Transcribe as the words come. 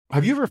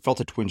Have you ever felt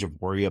a twinge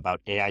of worry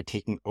about AI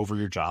taking over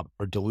your job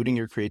or diluting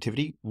your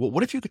creativity? Well,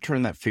 what if you could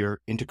turn that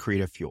fear into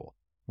creative fuel?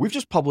 We've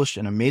just published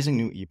an amazing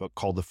new ebook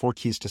called The 4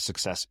 Keys to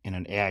Success in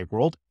an AI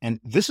World,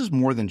 and this is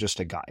more than just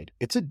a guide.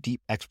 It's a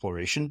deep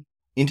exploration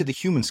into the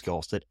human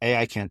skills that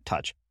AI can't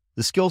touch,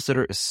 the skills that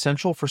are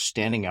essential for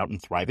standing out and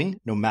thriving,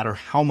 no matter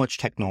how much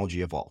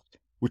technology evolves.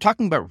 We're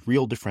talking about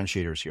real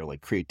differentiators here,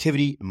 like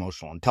creativity,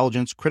 emotional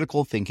intelligence,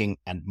 critical thinking,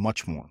 and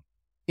much more.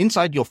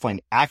 Inside, you'll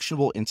find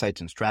actionable insights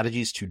and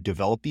strategies to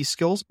develop these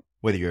skills,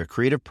 whether you're a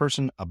creative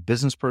person, a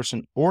business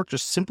person, or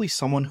just simply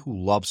someone who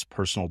loves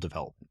personal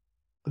development.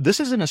 This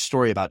isn't a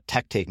story about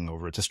tech taking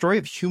over. It's a story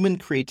of human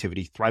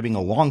creativity thriving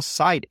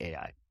alongside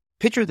AI.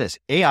 Picture this,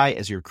 AI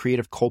as your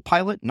creative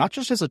co-pilot, not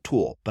just as a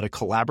tool, but a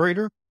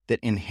collaborator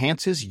that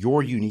enhances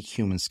your unique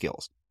human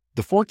skills.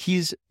 The 4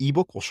 Keys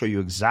ebook will show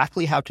you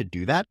exactly how to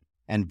do that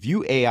and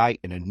view AI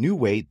in a new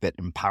way that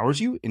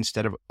empowers you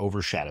instead of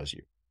overshadows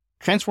you.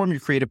 Transform your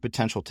creative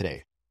potential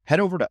today. Head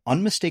over to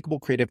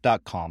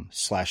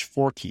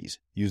unmistakablecreative.com/4keys.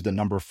 Use the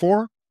number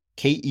 4,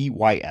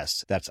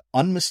 KEYS. That's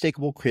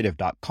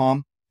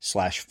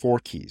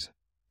unmistakablecreative.com/4keys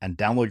and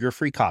download your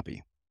free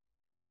copy.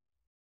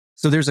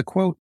 So there's a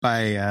quote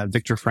by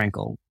Viktor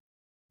Frankl.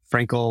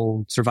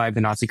 Frankl survived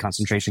the Nazi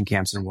concentration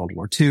camps in World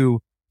War II,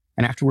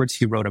 and afterwards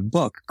he wrote a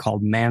book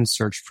called Man's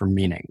Search for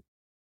Meaning.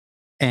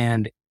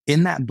 And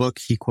in that book,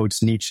 he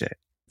quotes Nietzsche.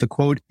 The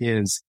quote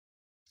is,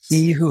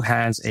 "He who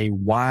has a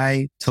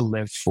why to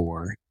live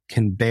for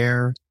can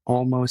bear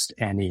almost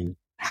any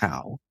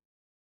how."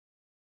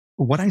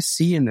 What I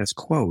see in this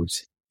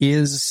quote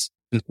is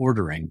an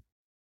ordering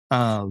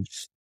of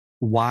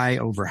why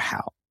over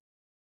how.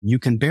 You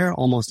can bear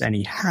almost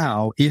any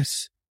how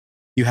if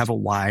you have a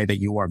why that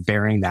you are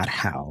bearing that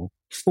how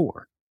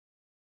for.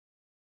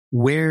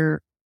 Where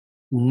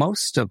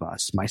most of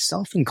us,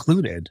 myself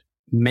included,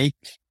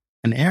 make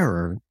an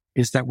error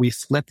is that we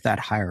flip that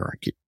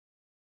hierarchy.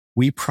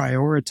 We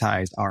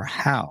prioritize our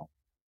how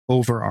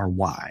over our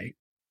why.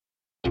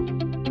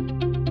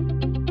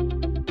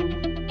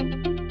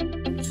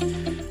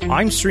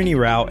 I'm Srini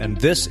Rao,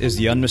 and this is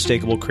the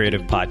Unmistakable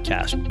Creative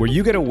Podcast, where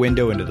you get a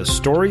window into the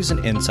stories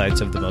and insights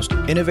of the most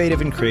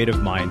innovative and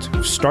creative minds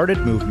who've started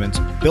movements,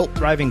 built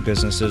thriving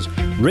businesses,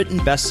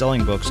 written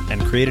best-selling books,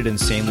 and created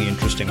insanely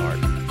interesting art.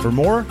 For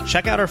more,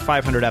 check out our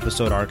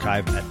 500-episode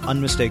archive at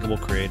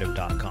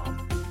unmistakablecreative.com.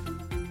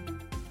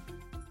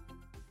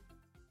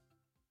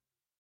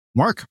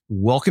 Mark,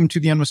 welcome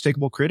to the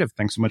Unmistakable Creative.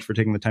 Thanks so much for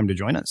taking the time to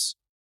join us.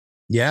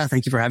 Yeah,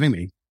 thank you for having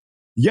me.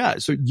 Yeah,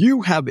 so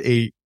you have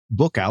a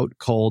book out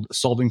called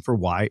Solving for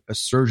Why, A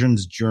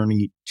Surgeon's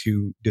Journey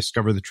to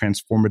Discover the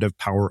Transformative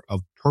Power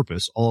of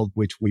Purpose, all of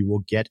which we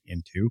will get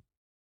into.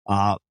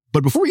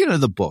 But before we get into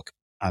the book,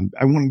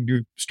 I wanted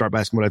to start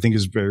by asking what I think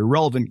is very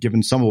relevant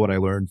given some of what I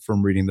learned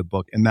from reading the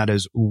book, and that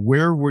is,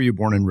 where were you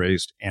born and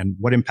raised, and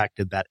what impact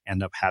did that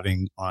end up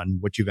having on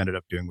what you've ended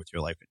up doing with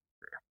your life and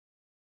career?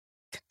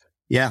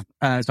 Yeah.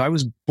 So I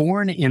was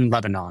born in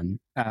Lebanon,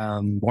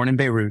 born in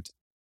Beirut,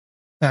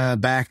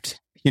 back,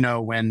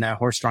 when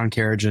horse-drawn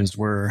carriages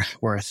were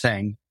a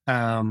thing.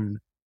 A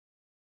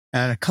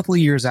couple of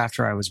years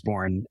after I was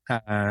born,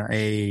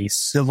 a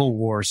civil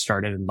war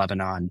started in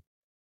Lebanon.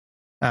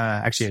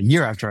 Actually, a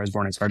year after I was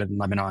born, it started in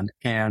Lebanon.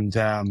 And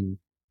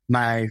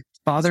my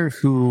father,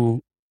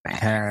 who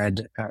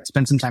had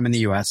spent some time in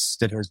the U.S.,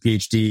 did his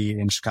PhD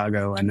in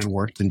Chicago, and then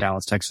worked in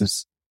Dallas,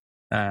 Texas,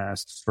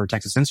 for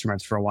Texas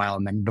Instruments for a while,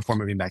 and then before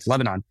moving back to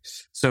Lebanon.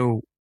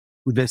 So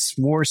this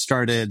war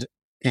started,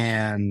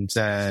 and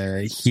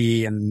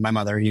he and my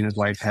mother, he and his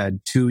wife,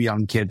 had 2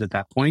 young kids at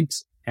that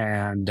point,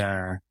 and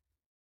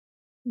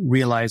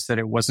realized that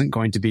it wasn't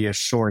going to be a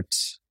short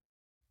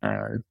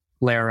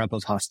flare up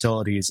of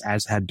hostilities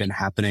as had been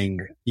happening,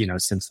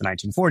 since the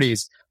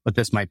 1940s, but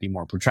this might be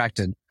more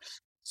protracted.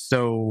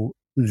 So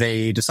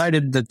they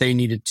decided that they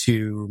needed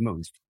to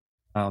move.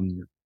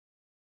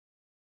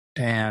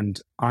 And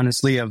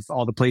honestly, of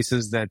all the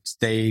places that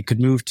they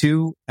could move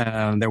to,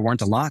 there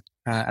weren't a lot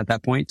at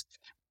that point.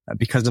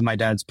 Because of my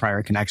dad's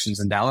prior connections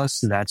in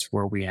Dallas, that's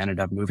where we ended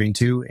up moving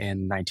to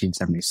in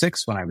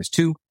 1976 when I was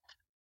 2.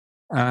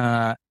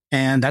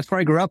 And that's where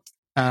I grew up.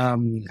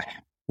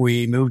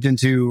 We moved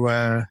into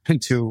an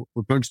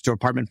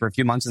apartment for a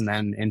few months and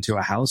then into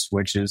a house,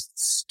 which is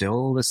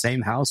still the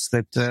same house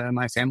that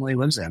my family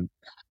lives in.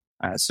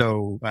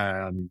 So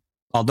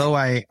although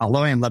I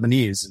am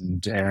Lebanese,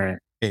 and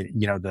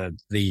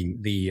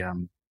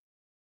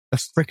the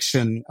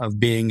friction of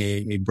being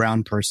a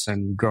brown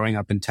person growing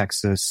up in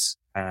Texas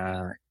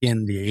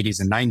in the 80s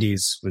and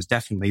 90s was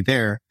definitely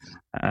there.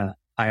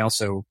 I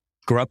also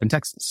grew up in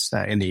Texas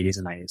in the 80s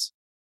and 90s.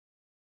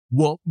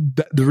 Well,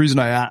 there's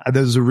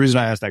a reason I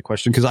asked that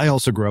question, because I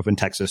also grew up in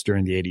Texas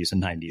during the 80s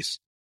and 90s.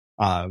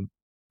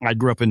 I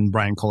grew up in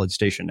Bryan College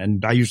Station,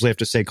 and I usually have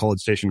to say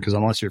College Station because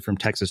unless you're from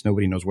Texas,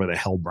 nobody knows where the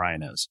hell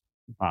Bryan is.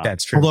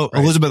 That's true. Although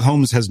right. Elizabeth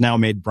Holmes has now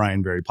made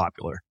Bryan very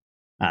popular.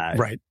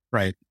 Right.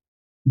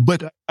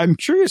 But I'm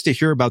curious to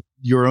hear about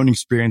your own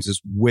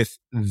experiences with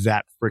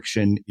that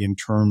friction in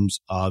terms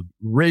of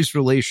race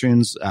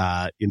relations,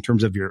 in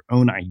terms of your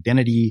own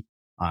identity,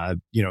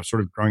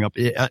 sort of growing up.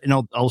 And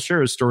I'll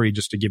share a story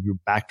just to give you a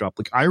backdrop.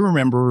 Like, I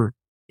remember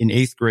in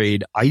 8th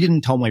grade, I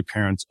didn't tell my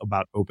parents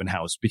about open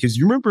house because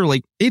you remember,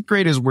 like, 8th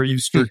grade is where you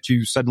start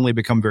to suddenly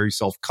become very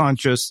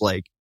self-conscious,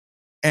 like,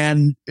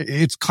 and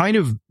it's kind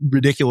of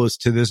ridiculous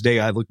to this day.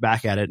 I look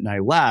back at it and I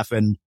laugh.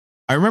 And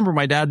I remember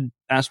my dad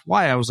asked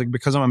why. I was like,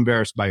 because I'm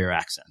embarrassed by your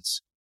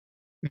accents.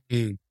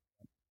 Mm-hmm.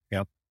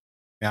 Yep.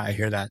 Yeah, I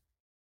hear that.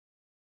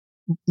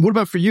 What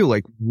about for you?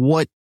 Like,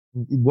 what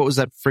was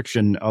that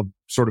friction of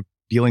sort of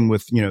dealing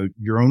with,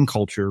 your own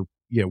culture,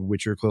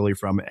 which you're clearly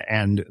from,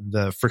 and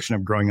the friction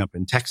of growing up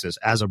in Texas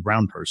as a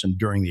brown person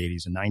during the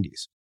 80s and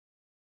 90s?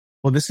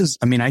 Well,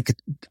 I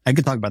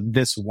could talk about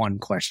this one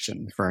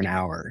question for an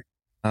hour.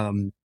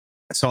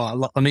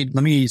 So let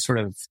me sort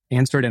of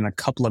answer it in a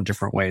couple of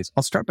different ways.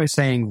 I'll start by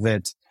saying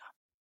that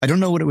I don't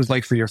know what it was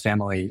like for your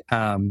family.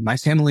 My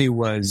family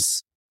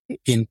was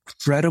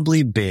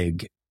incredibly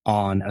big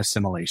on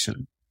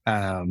assimilation.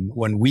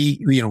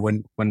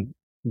 When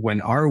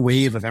our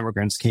wave of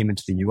immigrants came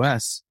into the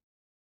U.S.,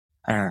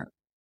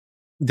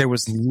 there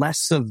was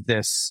less of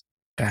this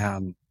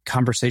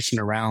conversation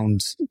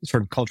around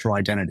sort of cultural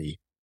identity.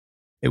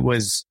 It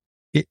was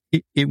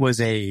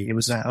a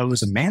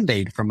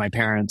mandate from my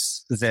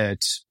parents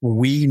that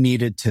we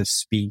needed to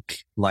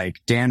speak like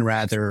Dan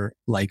Rather,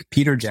 like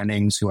Peter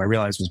Jennings, who I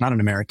realized was not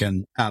an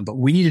American, but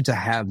we needed to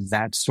have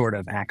that sort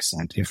of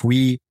accent. If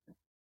we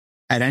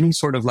had any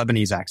sort of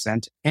Lebanese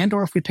accent, and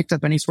or if we picked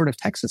up any sort of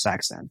Texas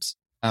accent,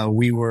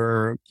 we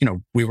were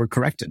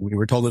corrected. We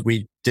were told that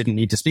we didn't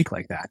need to speak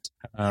like that.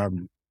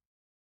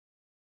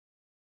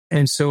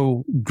 And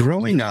so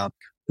growing up,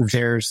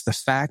 there's the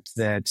fact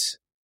that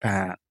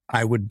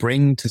I would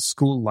bring to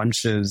school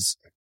lunches,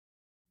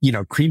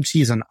 cream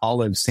cheese and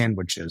olive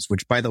sandwiches,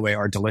 which, by the way,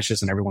 are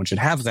delicious and everyone should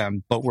have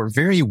them, but were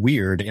very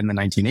weird in the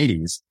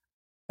 1980s.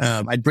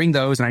 I'd bring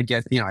those and I'd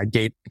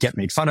get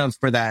made fun of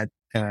for that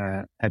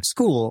at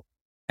school.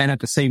 And at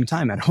the same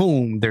time, at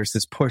home, there's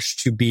this push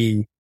to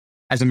be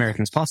as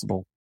American as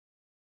possible.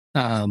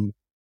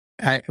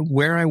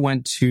 Where I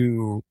went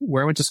to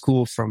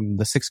school from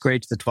the 6th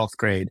grade to the 12th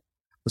grade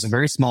was a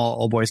very small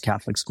all boys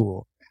Catholic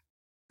school.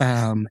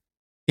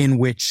 In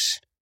which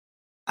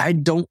I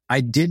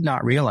did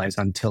not realize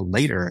until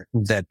later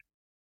that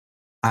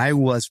I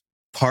was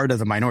part of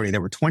the minority. There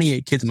were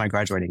 28 kids in my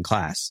graduating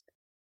class.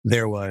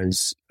 There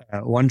was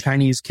one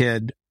Chinese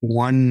kid,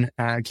 one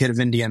kid of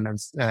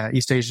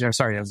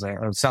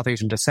South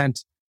Asian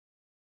descent,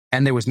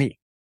 and there was me.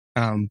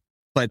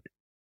 But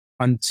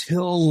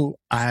until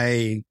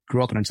I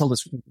grew up and until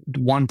this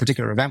one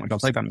particular event, which I'll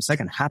tell you about in a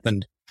second,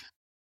 happened,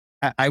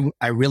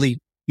 I really,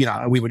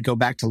 we would go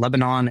back to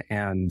Lebanon,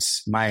 and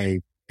my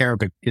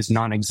Arabic is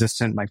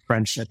non-existent. My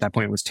French at that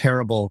point was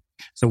terrible.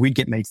 So we'd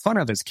get made fun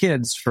of as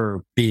kids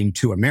for being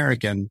too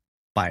American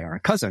by our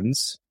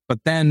cousins, but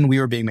then we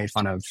were being made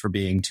fun of for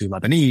being too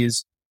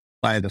Lebanese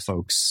by the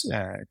folks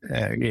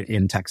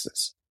in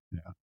Texas.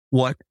 Yeah.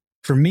 What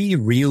for me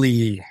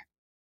really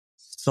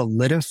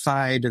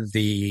solidified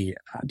the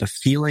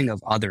feeling of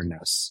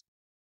otherness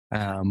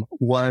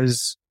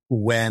was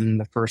when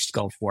the first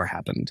Gulf War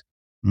happened.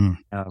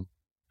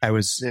 I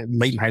was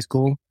late in high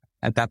school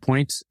at that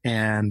point,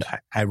 and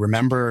I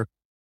remember.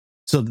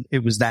 So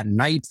it was that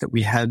night that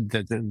we had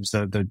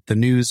the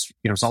news.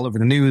 It's all over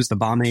the news, the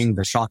bombing,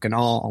 the shock and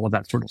awe, all of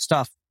that sort of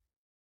stuff.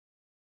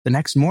 The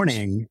next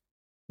morning,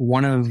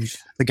 one of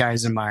the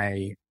guys in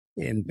my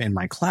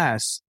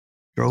class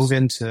drove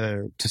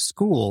into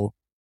school,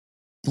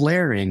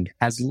 blaring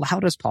as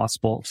loud as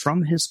possible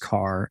from his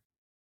car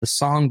the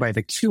song by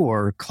The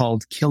Cure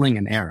called "Killing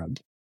an Arab."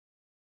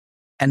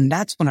 And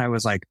that's when I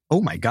was like,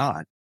 oh my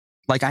God.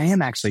 Like, I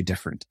am actually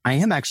different. I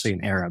am actually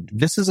an Arab.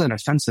 This is an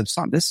offensive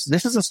song. This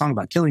is a song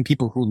about killing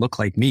people who look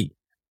like me,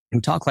 who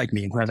talk like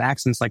me, and who have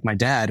accents like my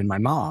dad and my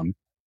mom.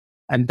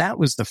 And that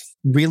was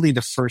really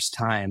the first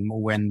time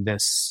when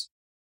this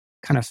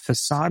kind of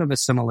facade of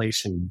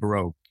assimilation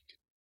broke.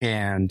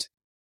 And,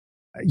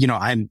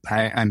 I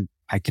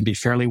can be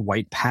fairly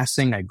white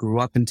passing. I grew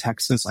up in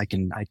Texas. I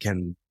can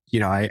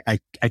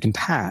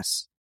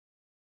pass.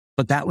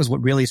 But that was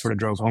what really sort of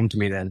drove home to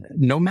me that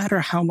no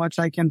matter how much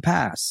I can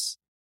pass,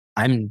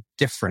 I'm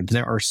different.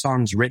 There are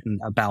songs written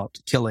about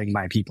killing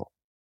my people.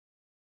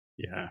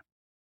 Yeah.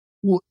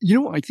 Well,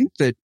 I think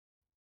that,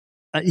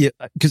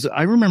 because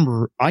I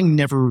remember I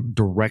never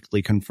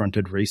directly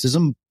confronted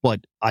racism,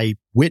 but I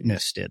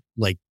witnessed it,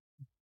 like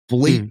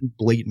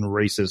blatant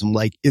racism,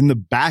 like in the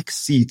back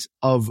seat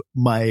of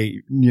my,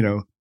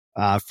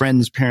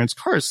 friends' parents'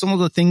 cars, some of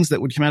the things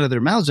that would come out of their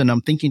mouths. And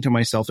I'm thinking to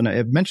myself, and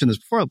I've mentioned this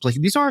before, like,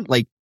 these aren't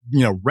like,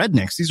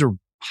 rednecks. These are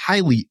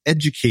highly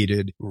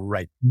educated,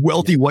 right,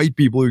 wealthy white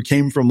people who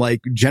came from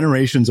like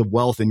generations of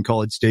wealth in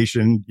College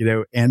Station,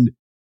 and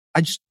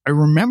I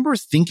remember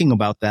thinking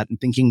about that and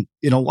thinking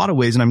in a lot of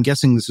ways, and I'm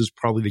guessing this is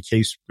probably the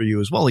case for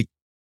you as well. Like,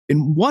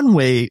 in one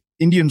way,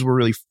 Indians were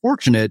really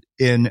fortunate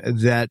in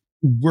that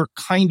we're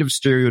kind of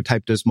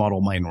stereotyped as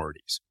model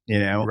minorities,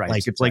 right,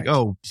 like it's like,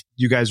 oh,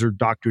 you guys are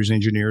doctors,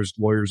 engineers,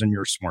 lawyers, and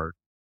you're smart,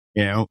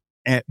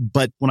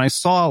 but when I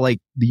saw like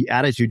the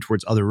attitude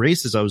towards other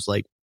races, I was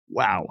like,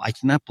 wow, I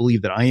cannot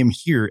believe that I am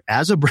here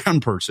as a brown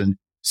person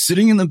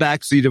sitting in the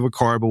backseat of a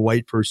car of a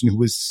white person who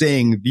was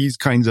saying these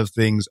kinds of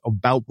things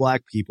about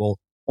black people,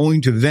 only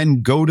to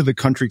then go to the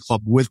country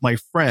club with my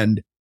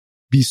friend,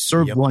 be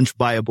served lunch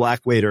by a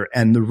black waiter.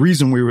 And the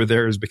reason we were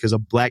there is because a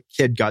black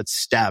kid got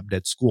stabbed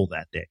at school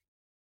that day.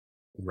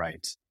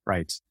 Right.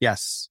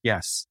 Yes.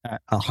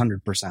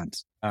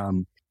 100%.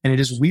 And it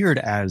is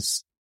weird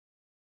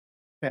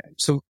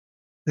so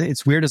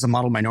it's weird as a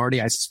model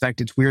minority. I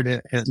suspect it's weird.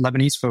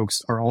 Lebanese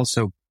folks are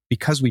also,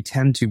 because we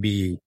tend to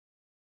be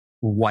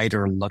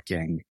whiter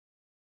looking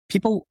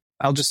people.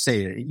 I'll just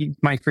say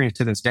my experience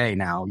to this day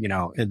now,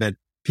 that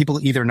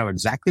people either know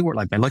exactly where,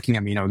 like by looking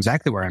at me, know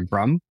exactly where I'm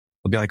from.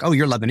 They'll be like, oh,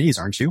 you're Lebanese,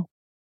 aren't you?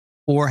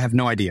 Or have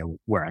no idea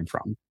where I'm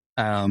from.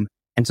 And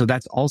so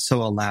that's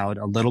also allowed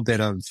a little bit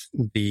of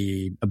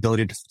the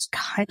ability to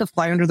kind of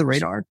fly under the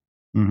radar.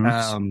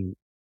 Mm-hmm.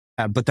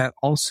 But that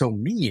also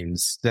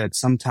means that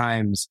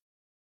sometimes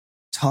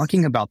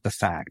talking about the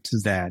fact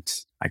that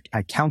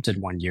I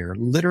counted one year,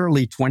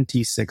 literally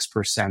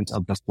 26%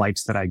 of the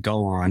flights that I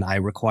go on, I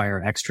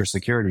require extra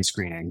security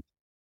screening.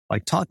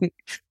 Like talking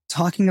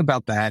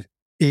about that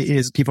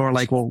is people are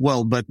like,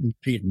 well, but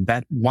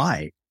that,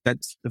 why?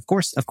 That's, of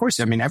course.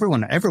 I mean,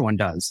 everyone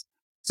does.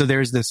 So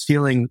there's this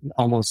feeling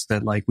almost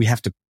that like we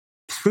have to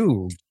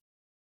prove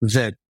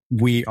that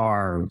we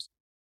are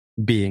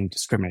being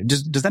discriminated.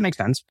 Does that make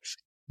sense?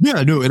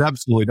 Yeah, no, it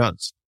absolutely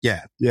does.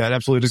 Yeah, it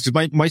absolutely does.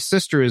 Because my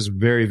sister is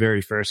very,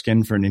 very fair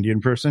skinned for an Indian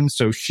person.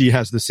 So she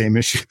has the same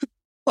issue.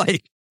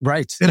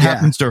 Right. It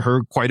happens to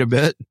her quite a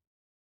bit.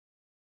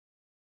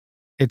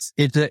 It's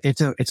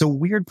a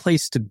weird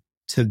place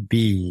to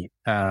be.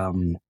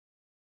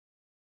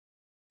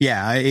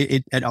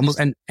 It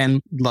almost,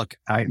 and look,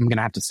 I'm going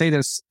to have to say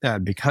this,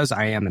 because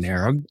I am an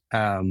Arab.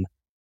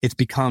 It's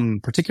become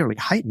particularly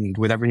heightened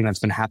with everything that's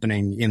been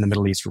happening in the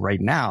Middle East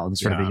right now, the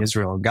sort of the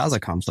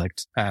Israel-Gaza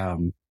conflict.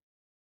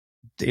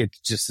 It's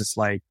just this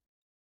like,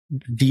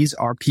 these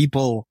are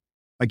people,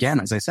 again,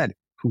 as I said,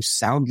 who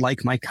sound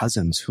like my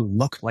cousins, who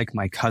look like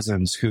my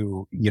cousins,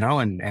 who,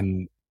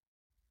 and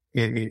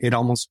it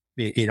almost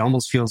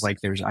feels like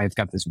I've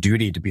got this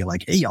duty to be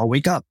like, hey, y'all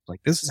wake up.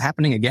 Like this is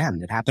happening again.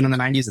 It happened in the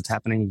 90s. It's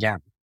happening again.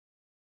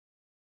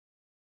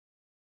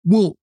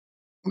 Well,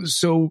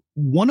 so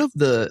one of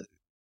the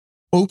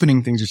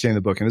opening things you say in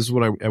the book, and this is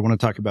what I want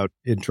to talk about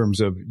in terms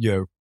of,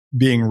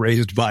 being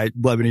raised by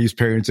Lebanese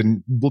parents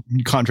and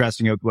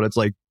contrasting it with what it's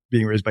like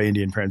being raised by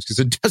Indian parents, because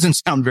it doesn't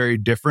sound very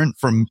different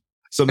from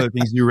some of the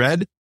things you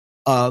read.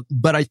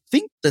 But I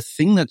think the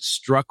thing that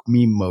struck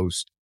me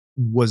most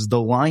was the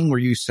line where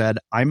you said,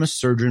 I'm a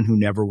surgeon who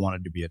never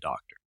wanted to be a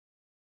doctor.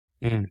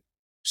 Mm.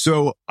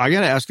 So I got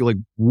to ask you, like,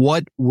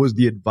 what was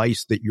the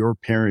advice that your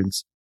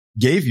parents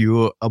gave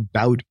you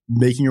about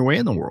making your way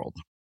in the world?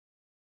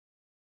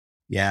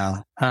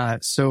 Yeah.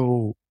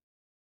 So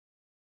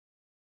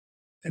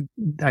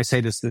I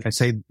say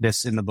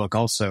this in the book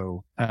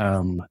also.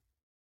 Kind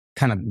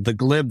of the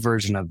glib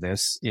version of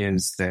this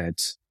is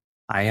that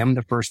I am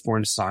the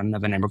firstborn son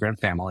of an immigrant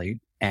family.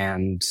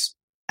 And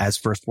as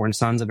firstborn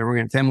sons of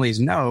immigrant families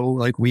know,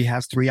 like we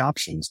have three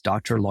options: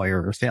 doctor,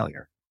 lawyer, or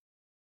failure.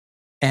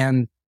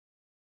 And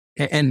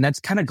that's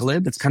kind of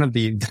glib. It's kind of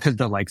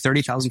the like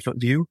 30,000 foot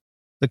view.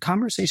 The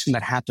conversation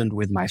that happened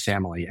with my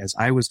family as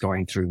I was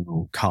going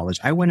through college,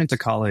 I went into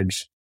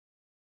college.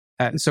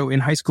 So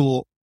in high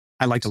school,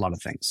 I liked a lot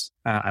of things.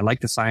 I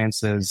liked the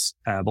sciences,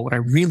 but what I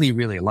really,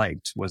 really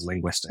liked was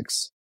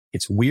linguistics.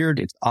 It's weird.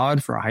 It's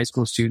odd for a high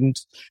school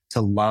student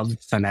to love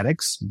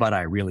phonetics, but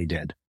I really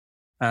did.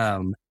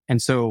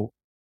 And so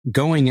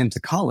going into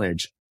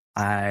college,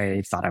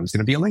 I thought I was going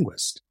to be a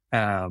linguist.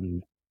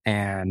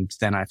 And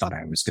then I thought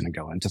I was going to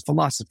go into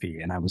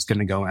philosophy, and I was going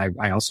to go,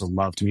 I also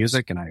loved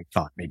music, and I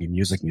thought maybe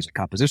music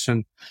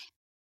composition,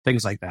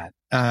 things like that.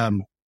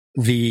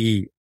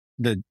 The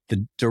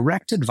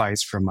direct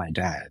advice from my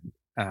dad,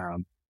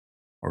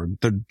 or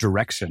the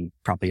direction,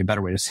 probably a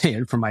better way to say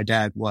it, from my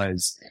dad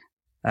was,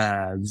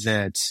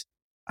 that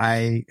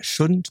I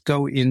shouldn't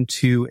go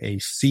into a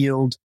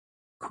field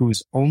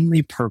whose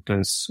only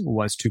purpose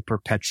was to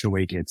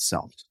perpetuate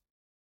itself.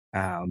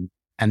 And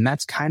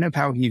that's kind of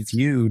how he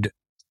viewed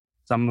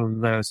some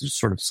of the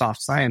sort of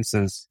soft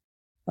sciences,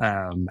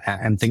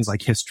 and things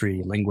like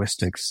history,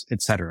 linguistics,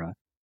 etc.,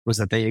 was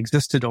that they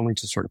existed only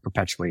to sort of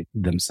perpetuate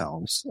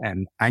themselves.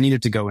 And I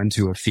needed to go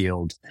into a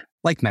field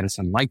like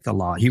medicine, like the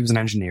law. He was an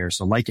engineer,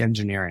 so like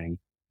engineering,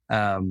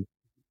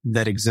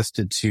 that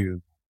existed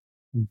to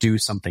do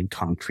something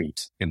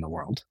concrete in the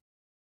world.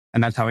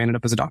 And that's how I ended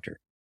up as a doctor.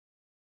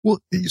 Well,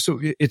 so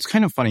it's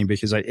kind of funny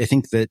because I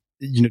think that,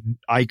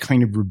 I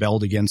kind of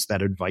rebelled against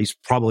that advice,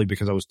 probably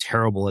because I was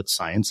terrible at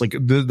science. Like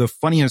the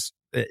funniest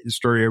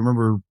story, I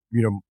remember,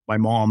 my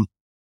mom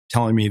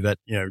telling me that,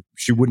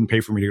 she wouldn't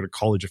pay for me to go to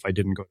college if I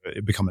didn't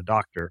become a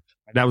doctor.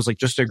 And I was like,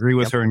 just agree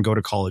with her and go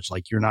to college.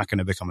 Like, you're not going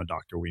to become a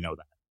doctor. We know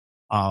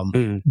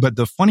that. But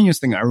the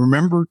funniest thing, I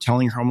remember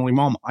telling her, I'm like,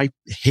 Mom, I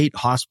hate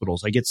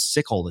hospitals. I get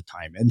sick all the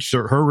time. And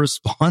her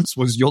response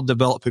was, you'll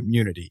develop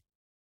immunity.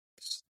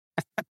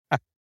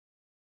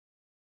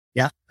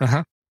 Yeah.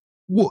 Uh-huh.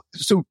 Well,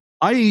 so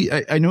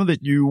I know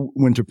that you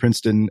went to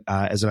Princeton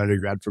as an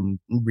undergrad from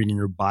reading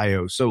your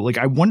bio. So like,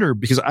 I wonder,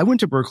 because I went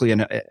to Berkeley,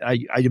 and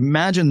I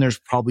imagine there's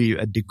probably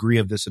a degree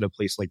of this at a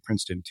place like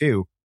Princeton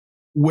too,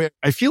 where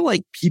I feel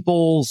like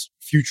people's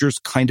futures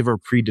kind of are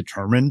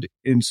predetermined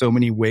in so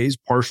many ways,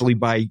 partially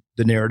by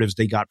the narratives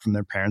they got from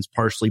their parents,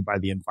 partially by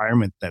the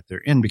environment that they're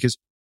in. Because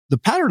the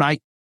pattern I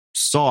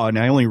saw, and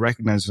I only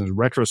recognize in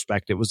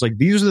retrospect, it was like,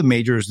 these are the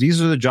majors,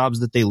 these are the jobs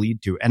that they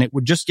lead to. And it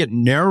would just get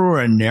narrower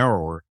and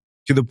narrower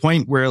to the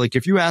point where, like,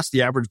 if you asked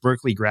the average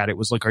Berkeley grad, it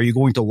was like, are you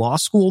going to law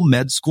school,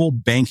 med school,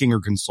 banking, or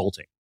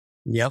consulting?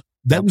 Yep.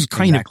 That was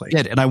kind of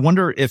it. And I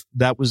wonder if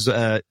that was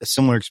a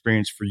similar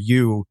experience for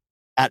you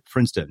at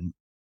Princeton.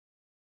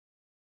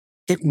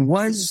 It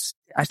was,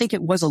 I think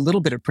it was a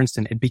little bit at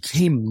Princeton. It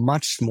became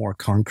much more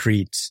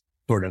concrete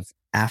sort of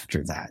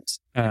after that.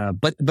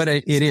 But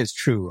it is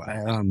true.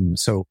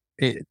 So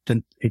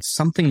it's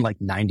something like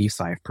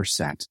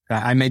 95%.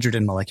 I majored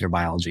in molecular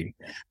biology.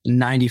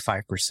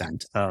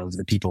 95% of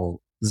the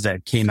people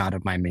that came out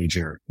of my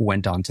major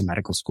went on to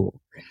medical school.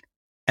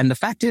 And the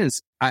fact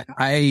is,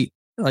 I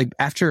like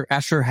after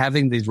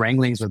having these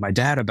wranglings with my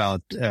dad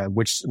about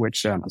which I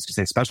was going to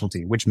say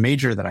specialty, which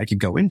major that I could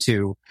go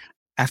into,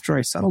 after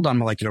I settled on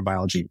molecular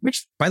biology,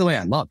 which, by the way,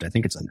 I loved. I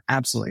think it's an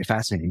absolutely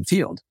fascinating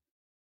field.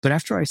 But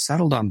after I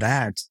settled on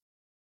that,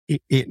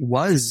 it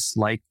was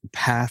like the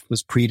path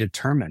was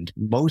predetermined.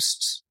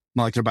 Most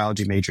molecular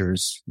biology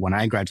majors, when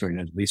I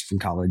graduated, at least from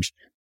college,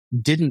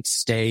 didn't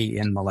stay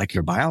in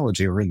molecular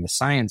biology or in the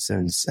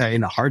sciences,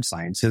 in the hard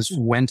sciences,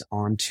 went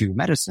on to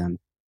medicine.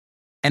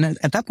 And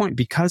at that point,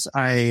 because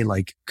I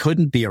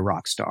couldn't be a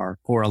rock star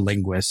or a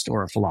linguist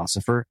or a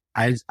philosopher,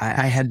 I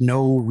had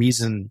no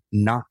reason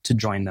not to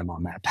join them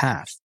on that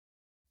path.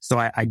 So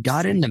I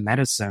got into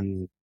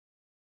medicine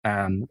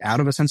out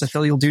of a sense of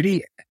filial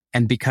duty.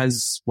 And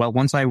because, well,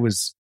 once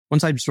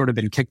I'd sort of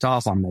been kicked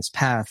off on this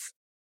path,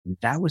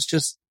 that was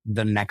just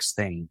the next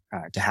thing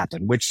to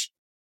happen, which,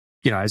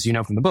 as you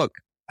know from the book,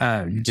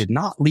 did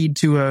not lead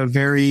to a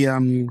very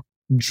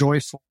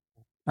joyful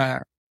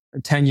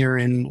tenure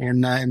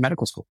in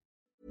medical school.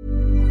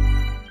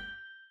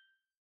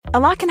 A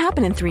lot can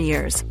happen in 3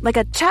 years, like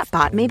a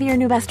chatbot may be your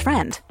new best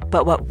friend.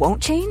 But what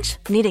won't change?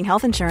 Needing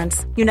health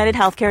insurance. United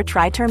Healthcare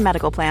Tri-Term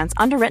Medical Plans,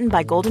 underwritten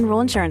by Golden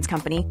Rule Insurance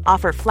Company,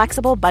 offer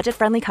flexible,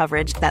 budget-friendly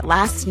coverage that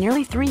lasts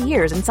nearly 3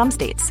 years in some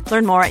states.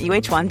 Learn more at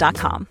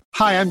uh1.com.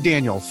 Hi, I'm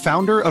Daniel,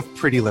 founder of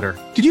Pretty Litter.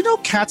 Did you know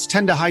cats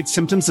tend to hide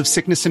symptoms of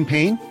sickness and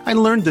pain? I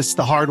learned this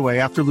the hard way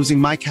after losing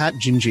my cat,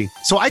 Gingy.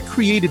 So I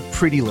created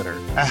Pretty Litter,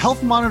 a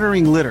health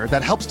monitoring litter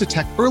that helps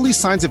detect early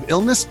signs of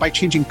illness by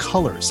changing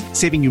colors,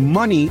 saving you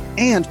money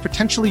and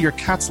potentially your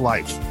cat's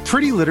life.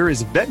 Pretty Litter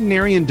is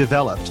veterinarian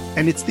developed,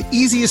 and it's the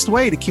easiest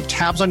way to keep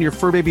tabs on your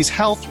fur baby's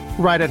health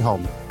right at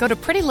home. Go to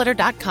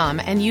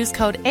prettylitter.com and use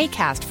code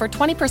ACAST for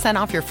 20%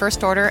 off your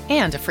first order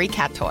and a free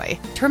cat toy.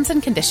 Terms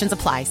and conditions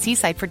apply. See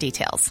site for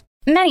details.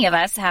 Many of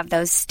us have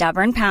those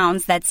stubborn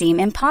pounds that seem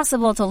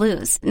impossible to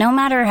lose, no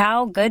matter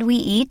how good we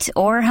eat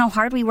or how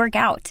hard we work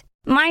out.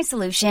 My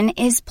solution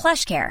is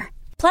PlushCare.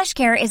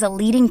 PlushCare is a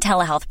leading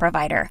telehealth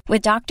provider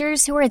with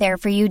doctors who are there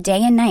for you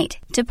day and night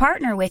to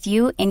partner with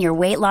you in your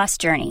weight loss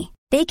journey.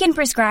 They can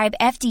prescribe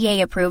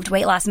FDA-approved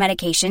weight loss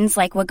medications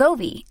like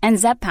Wegovy and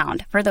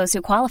Zepbound for those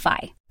who qualify.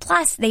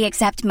 Plus, they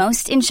accept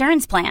most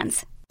insurance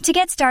plans. To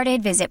get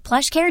started, visit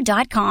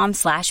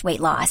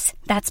plushcare.com/weightloss.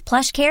 That's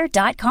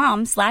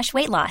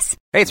plushcare.com/weightloss.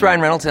 Hey, it's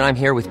Ryan Reynolds, and I'm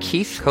here with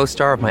Keith,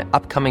 co-star of my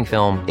upcoming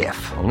film,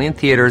 If, only in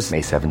theaters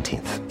May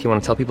 17th. Do you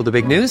want to tell people the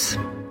big news?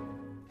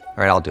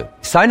 All right, I'll do it.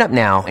 Sign up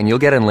now and you'll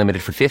get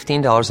unlimited for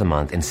 $15 a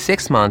month and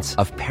 6 months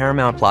of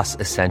Paramount Plus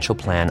Essential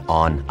Plan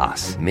on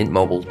us.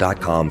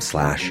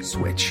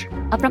 MintMobile.com/switch.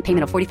 Upfront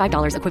payment of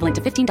 $45 equivalent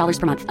to $15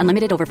 per month.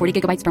 Unlimited over 40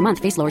 gigabytes per month.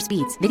 Face lower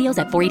speeds. Videos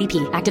at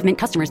 480p. Active Mint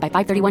customers by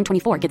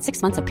 531.24 get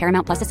 6 months of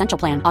Paramount Plus Essential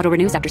Plan. Auto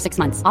renews after 6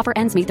 months. Offer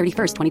ends May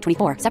 31st,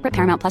 2024. Separate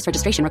Paramount Plus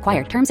registration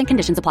required. Terms and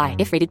conditions apply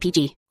if rated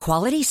PG.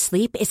 Quality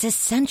sleep is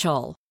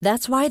essential.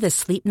 That's why the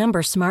Sleep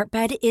Number Smart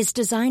Bed is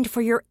designed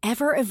for your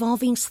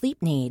ever-evolving sleep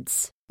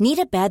needs. Need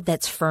a bed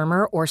that's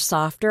firmer or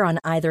softer on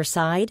either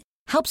side?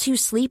 Helps you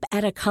sleep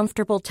at a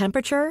comfortable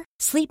temperature?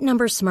 Sleep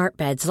Number Smart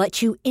Beds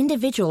let you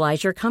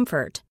individualize your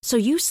comfort, so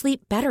you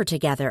sleep better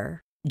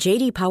together.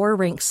 J.D. Power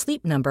ranks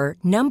Sleep Number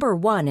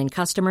 #1 in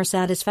customer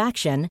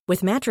satisfaction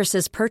with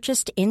mattresses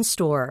purchased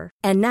in-store.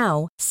 And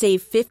now,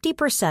 save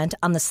 50%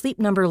 on the Sleep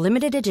Number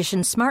Limited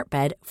Edition Smart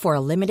Bed for a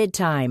limited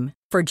time.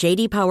 For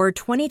J.D. Power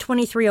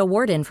 2023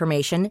 award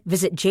information,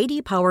 visit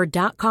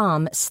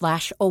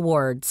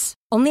jdpower.com/awards.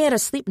 Only at a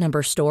Sleep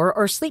Number store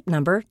or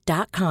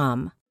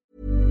sleepnumber.com.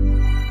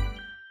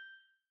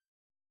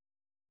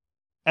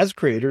 As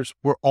creators,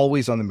 we're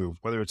always on the move.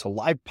 Whether it's a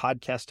live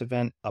podcast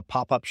event, a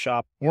pop-up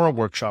shop, or a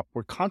workshop,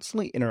 we're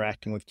constantly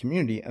interacting with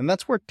community, and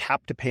that's where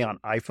Tap to Pay on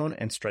iPhone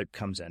and Stripe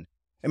comes in.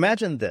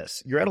 Imagine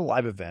this. You're at a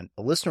live event,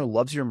 a listener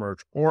loves your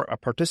merch, or a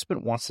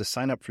participant wants to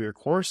sign up for your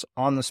course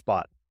on the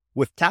spot.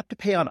 With Tap to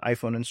Pay on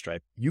iPhone and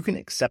Stripe, you can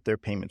accept their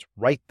payments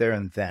right there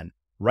and then,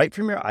 right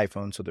from your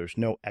iPhone, so there's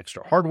no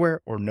extra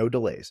hardware or no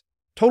delays.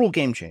 Total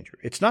game changer.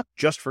 It's not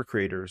just for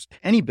creators.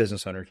 Any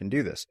business owner can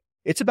do this.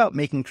 It's about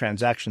making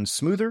transactions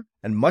smoother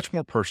and much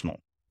more personal,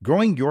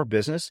 growing your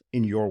business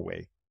in your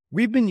way.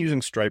 We've been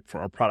using Stripe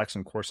for our products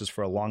and courses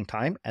for a long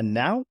time, and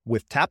now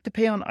with Tap to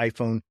Pay on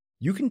iPhone,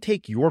 you can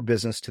take your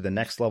business to the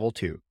next level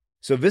too.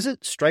 So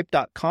visit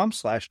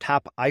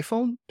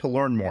stripe.com/tapiphone to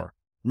learn more.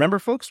 Remember,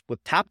 folks,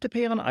 with Tap to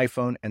Pay on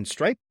iPhone and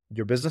Stripe,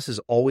 your business is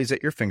always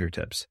at your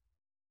fingertips.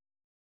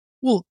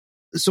 Well,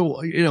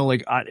 so,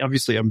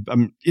 obviously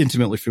I'm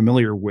intimately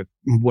familiar with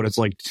what it's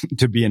like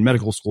to be in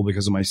medical school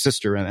because of my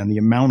sister and the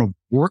amount of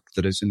work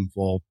that is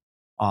involved,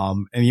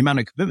 and the amount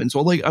of commitment.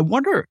 So I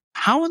wonder,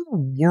 how in the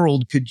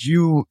world could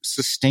you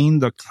sustain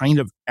the kind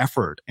of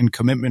effort and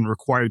commitment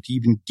required to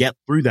even get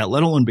through that,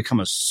 let alone become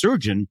a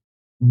surgeon,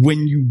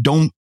 when you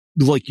don't,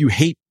 you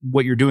hate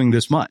what you're doing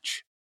this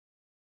much?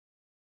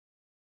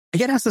 I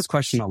get asked this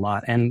question a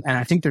lot, and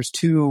I think there's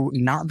two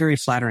not very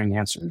flattering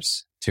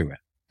answers to it.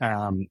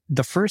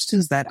 The first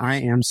is that I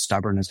am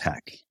stubborn as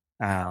heck.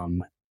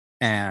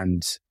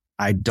 And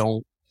I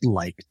don't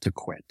like to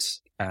quit.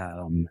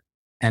 And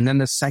then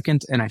the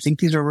second, and I think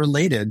these are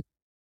related,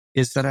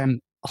 is that I'm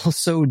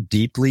also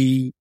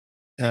deeply,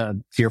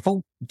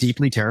 fearful,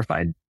 deeply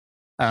terrified.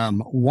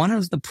 One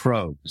of the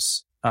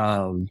pros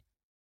of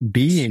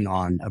being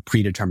on a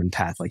predetermined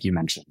path, like you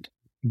mentioned,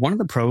 one of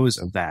the pros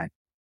of that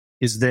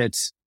is that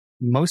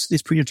most of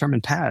these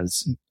predetermined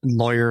paths,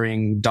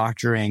 lawyering,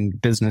 doctoring,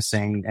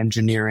 businessing,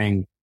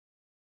 engineering,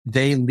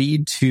 they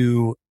lead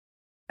to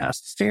a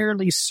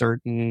fairly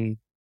certain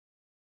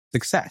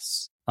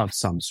success of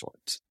some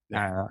sort,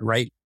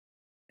 right?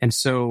 And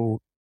so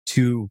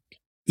to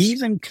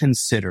even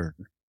consider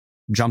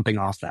jumping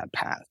off that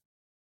path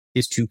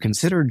is to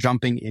consider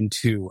jumping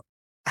into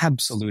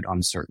absolute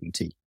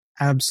uncertainty,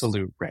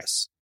 absolute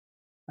risk.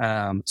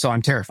 So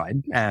I'm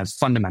terrified,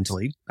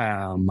 fundamentally.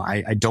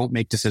 I don't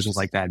make decisions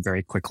like that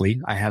very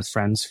quickly. I have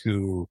friends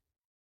who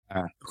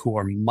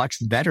are much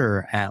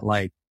better at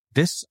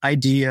this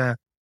idea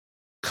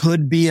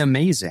could be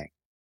amazing.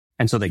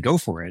 And so they go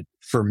for it.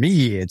 For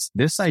me, it's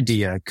this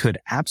idea could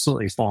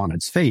absolutely fall on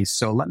its face.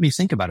 So let me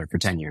think about it for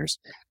 10 years.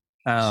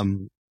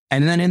 And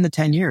then in the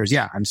 10 years,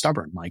 yeah, I'm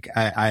stubborn.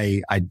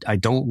 I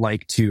don't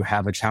like to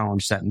have a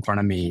challenge set in front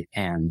of me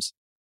and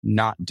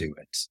not do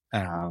it.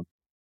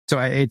 So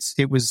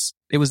it was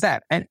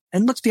that. And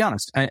let's be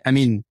honest. I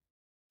mean,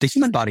 the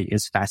human body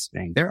is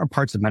fascinating. There are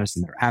parts of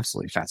medicine that are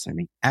absolutely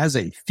fascinating. As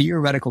a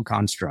theoretical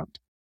construct,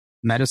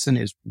 medicine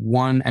is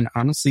one, and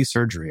honestly,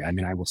 surgery. I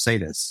mean, I will say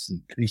this,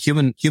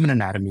 human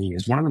anatomy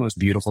is one of the most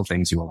beautiful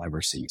things you will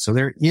ever see. So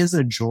there is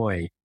a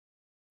joy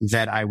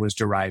that I was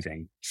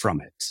deriving from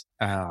it.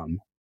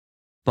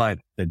 But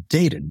the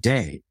day to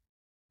day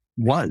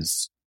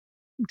was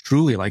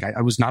truly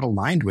I was not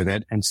aligned with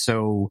it. And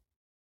so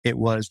it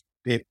was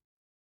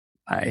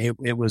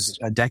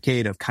a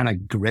decade of kind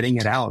of gritting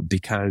it out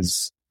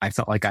because I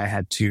felt like I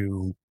had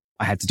to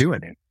do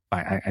it.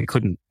 I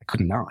couldn't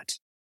not.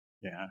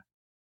 Yeah.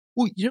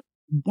 Well,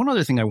 one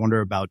other thing I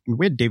wonder about,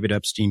 we had David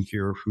Epstein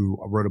here who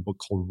wrote a book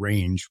called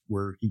Range,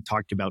 where he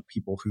talked about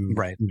people who,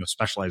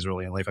 specialize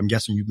early in life. I'm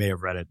guessing you may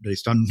have read it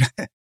based on,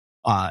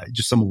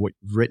 just some of what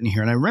you've written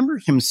here. And I remember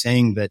him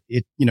saying that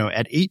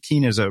at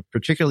 18 is a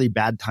particularly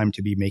bad time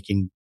to be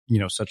making,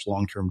 such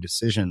long-term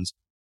decisions,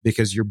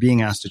 because you're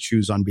being asked to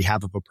choose on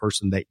behalf of a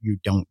person that you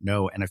don't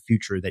know and a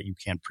future that you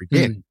can't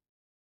predict.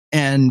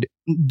 And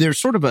there's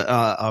sort of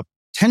a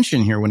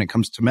tension here when it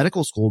comes to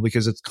medical school,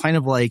 because it's kind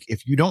of like,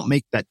 if you don't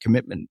make that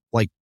commitment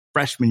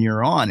freshman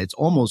year on, it's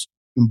almost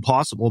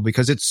impossible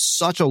because it's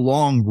such a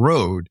long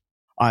road.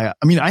 I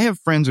mean, I have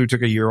friends who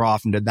took a year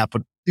off and did that,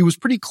 but it was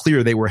pretty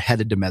clear they were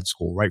headed to med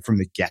school right from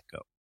the get-go.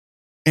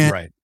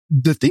 And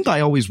the thing I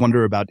always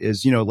wonder about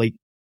is,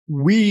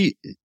 we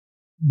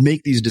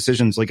make these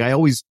decisions.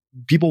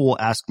 People will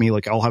ask me,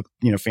 I'll have,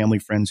 family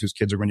friends whose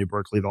kids are going to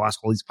Berkeley. They'll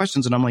ask all these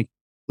questions. And I'm like,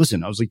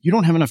 listen, you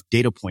don't have enough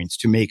data points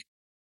to make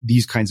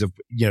these kinds of,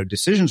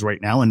 decisions right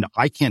now. And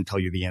I can't tell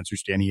you the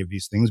answers to any of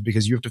these things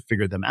because you have to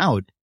figure them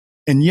out.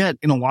 And yet,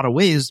 in a lot of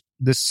ways,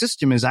 the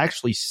system is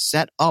actually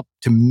set up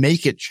to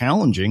make it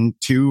challenging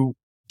to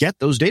get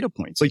those data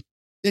points.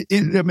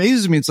 It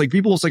amazes me. It's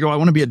people will say, oh, I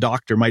want to be a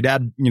doctor. My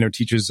dad,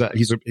 teaches,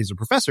 he's a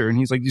professor. And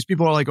he's like, these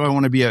people are like, oh, I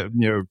want to be a,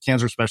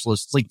 cancer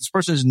specialist. It's this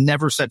person has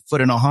never set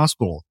foot in a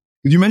hospital.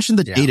 You mentioned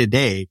the day to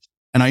day.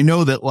 And I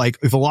know that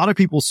if a lot of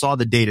people saw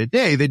the day to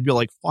day, they'd be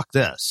like, fuck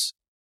this.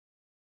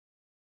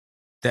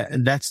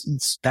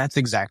 That's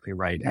exactly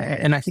right.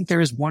 And I think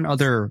there is one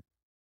other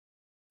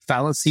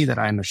fallacy that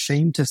I'm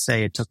ashamed to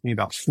say it took me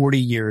about 40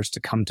 years to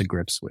come to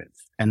grips with.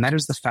 And that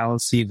is the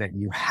fallacy that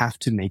you have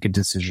to make a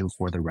decision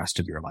for the rest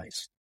of your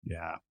life.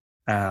 Yeah.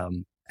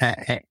 And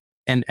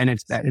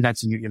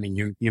that's,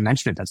 you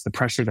mentioned it. That's the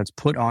pressure that's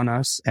put on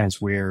us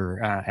as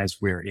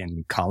we're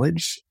in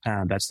college.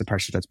 That's the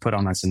pressure that's put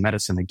on us in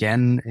medicine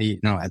again,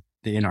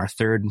 in our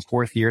third and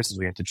fourth years as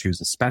we have to choose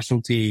a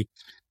specialty.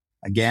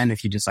 Again,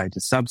 if you decide to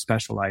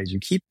subspecialize, you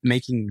keep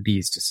making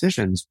these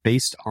decisions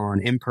based on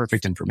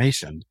imperfect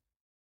information,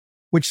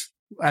 which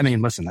I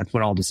mean, listen, that's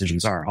what all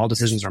decisions are. All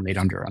decisions are made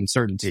under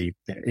uncertainty.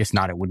 If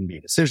not, it wouldn't be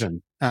a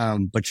decision.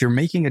 But you're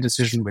making a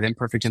decision with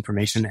imperfect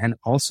information and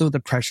also the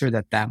pressure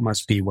that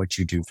must be what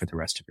you do for the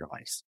rest of your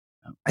life.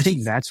 I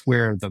think that's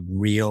where the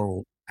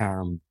real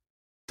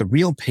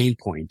pain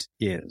point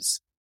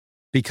is,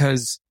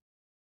 because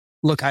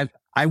look,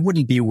 I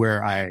wouldn't be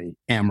where I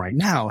am right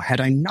now had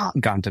I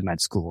not gone to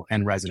med school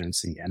and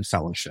residency and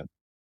fellowship.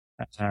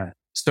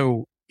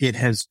 So it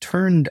has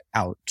turned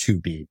out to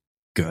be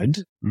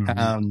good.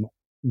 Mm-hmm.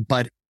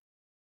 But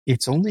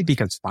it's only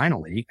because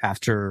finally,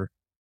 after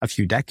a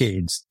few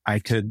decades, I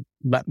could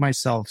let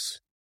myself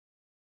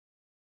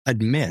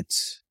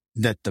admit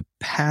that the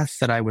path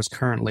that I was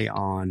currently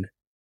on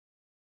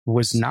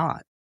was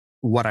not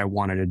what I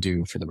wanted to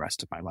do for the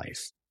rest of my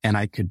life. And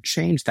I could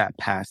change that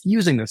path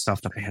using the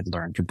stuff that I had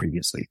learned from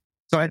previously.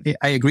 So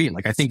I agree.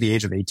 Like, I think the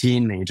age of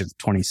 18, the age of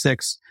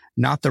 26,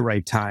 not the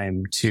right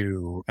time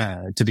to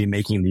be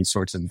making these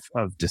sorts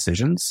of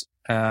decisions.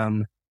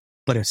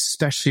 But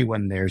especially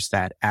when there's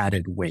that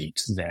added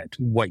weight that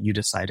what you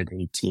decide at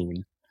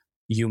 18,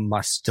 you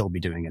must still be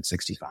doing at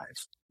 65.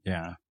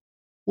 Yeah.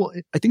 Well,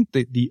 I think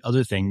the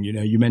other thing,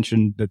 you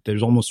mentioned that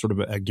there's almost sort of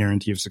a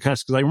guarantee of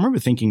success. Because I remember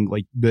thinking,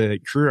 like, the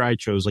career I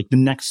chose, like, the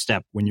next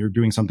step when you're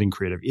doing something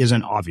creative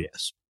isn't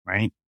obvious,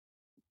 right?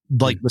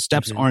 Like, the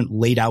steps aren't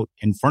laid out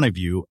in front of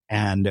you,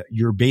 and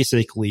you're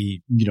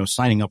basically,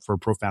 signing up for a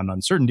profound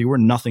uncertainty where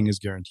nothing is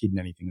guaranteed and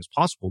anything is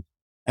possible.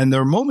 And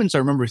there are moments I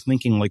remember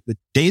thinking, like, the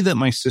day that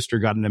my sister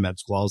got into med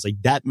school, I was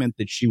like, that meant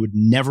that she would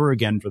never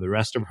again for the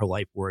rest of her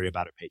life worry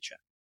about a paycheck.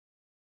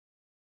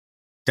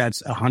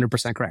 That's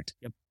 100% correct.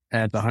 Yep.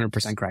 That's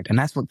 100% correct. And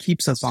that's what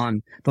keeps us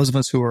on, those of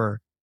us who are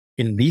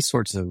in these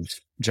sorts of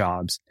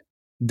jobs,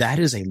 that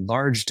is a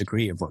large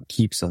degree of what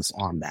keeps us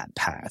on that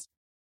path.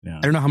 Yeah.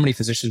 I don't know how many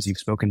physicians you've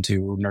spoken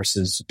to,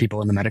 nurses,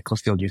 people in the medical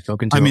field you've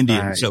spoken to. I'm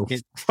Indian, so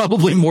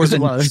probably more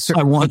than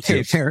I want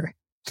to.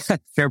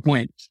 Fair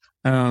point.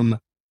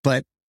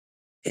 But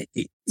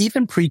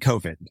even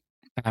pre-COVID,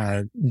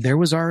 there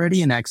was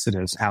already an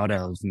exodus out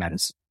of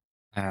medicine,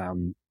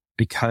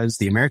 because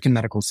the American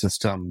medical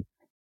system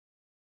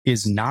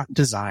is not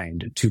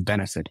designed to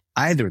benefit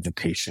either the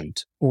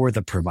patient or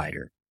the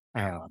provider.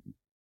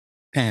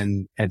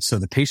 And so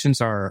the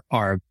patients are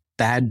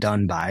bad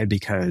done by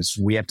because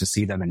we have to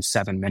see them in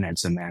 7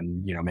 minutes and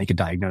then, make a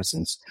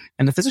diagnosis.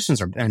 And the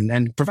physicians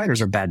and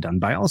providers are bad done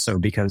by also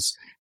because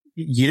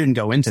you didn't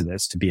go into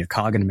this to be a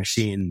cog in a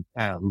machine,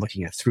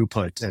 looking at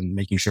throughput and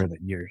making sure that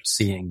you're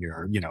seeing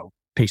your,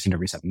 patient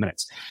every 7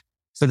 minutes.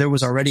 So there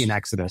was already an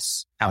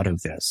exodus out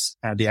of this.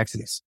 The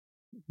exodus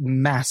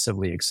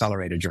massively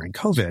accelerated during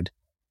COVID,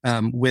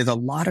 with a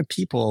lot of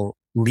people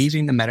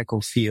leaving the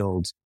medical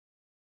field,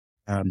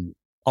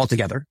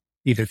 altogether,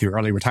 either through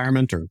early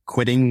retirement or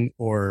quitting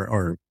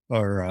or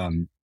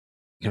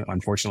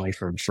unfortunately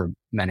for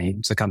many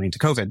succumbing to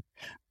COVID.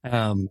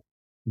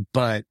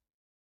 But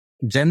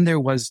then there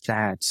was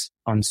that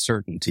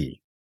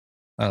uncertainty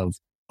of,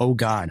 oh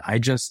God, I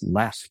just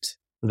left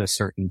the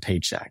certain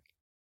paycheck.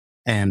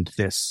 And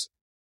this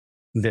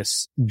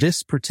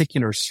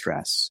particular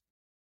stress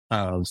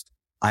of,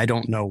 I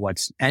don't know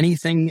what's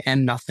anything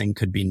and nothing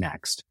could be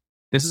next.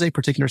 This is a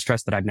particular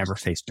stress that I've never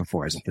faced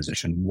before as a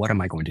physician. What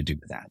am I going to do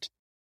with that?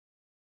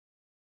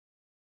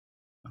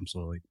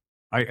 Absolutely.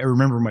 I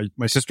remember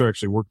my sister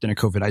actually worked in a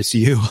COVID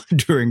ICU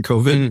during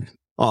COVID.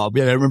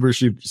 Yeah, I remember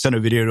she sent a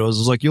video to us. It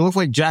was like, you look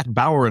like Jack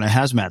Bauer in a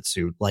hazmat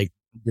suit, like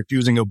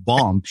defusing a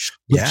bomb.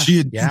 But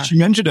she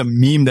mentioned a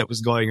meme that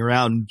was going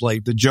around.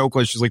 Like, the joke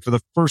was, she's like, for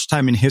the first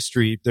time in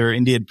history, there are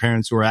Indian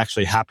parents who are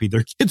actually happy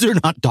their kids are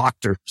not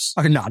doctors.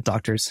 Are not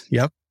doctors.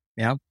 Yep.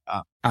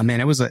 I mean,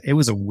 it was a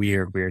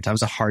weird time. It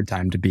was a hard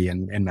time to be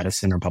in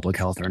medicine or public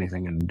health or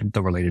anything in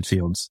the related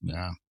fields.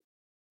 Yeah.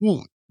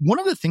 Well, one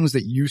of the things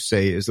that you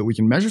say is that we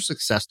can measure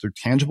success through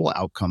tangible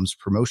outcomes,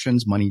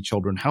 promotions, money,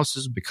 children,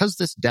 houses. Because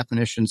this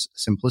definition's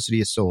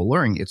simplicity is so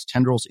alluring, its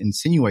tendrils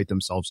insinuate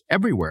themselves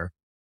everywhere.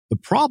 The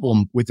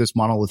problem with this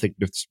monolithic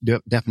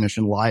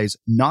definition lies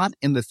not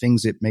in the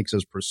things it makes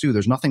us pursue.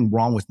 There's nothing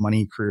wrong with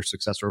money, career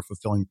success, or a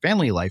fulfilling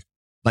family life,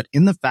 but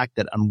in the fact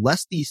that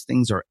unless these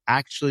things are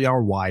actually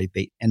our why,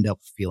 they end up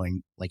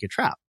feeling like a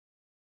trap.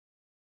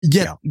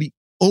 Yet the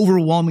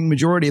overwhelming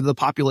majority of the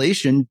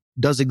population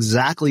does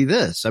exactly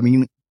this. I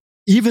mean,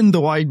 even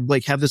though I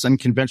have this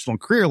unconventional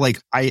career,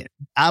 I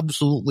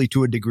absolutely,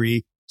 to a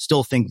degree,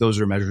 still think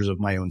those are measures of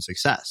my own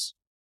success.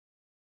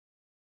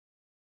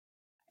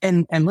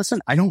 And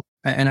listen, I don't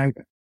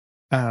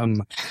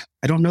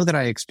know that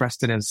I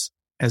expressed it as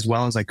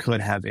well as I could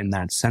have in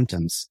that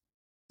sentence.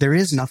 There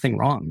is nothing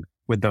wrong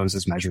with those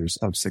as measures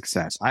of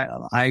success.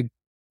 I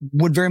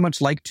would very much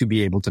like to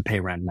be able to pay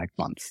rent next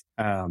month.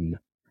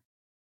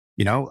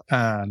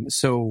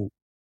 So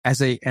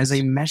as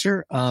a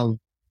measure of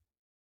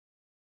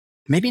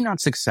maybe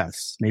not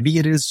success, maybe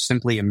it is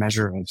simply a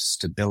measure of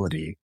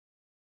stability.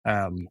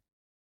 Again,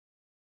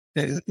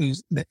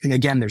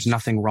 there's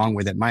nothing wrong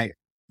with it.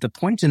 The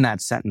point in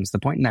that sentence, the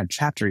point in that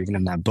chapter, even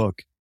in that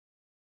book,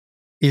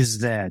 is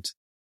that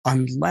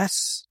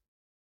unless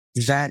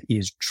that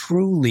is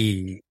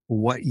truly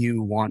what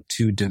you want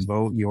to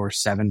devote your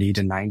 70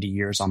 to 90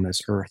 years on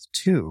this earth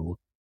to,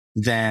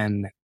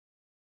 then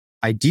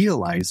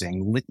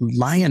idealizing,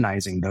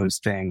 lionizing those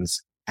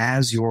things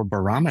as your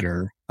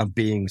barometer of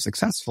being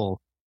successful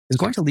is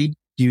going to lead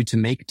you to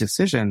make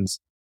decisions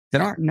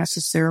that aren't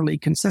necessarily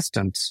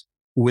consistent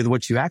with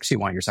what you actually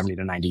want your 70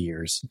 to 90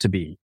 years to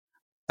be.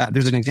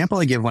 There's an example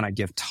I give when I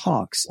give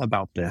talks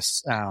about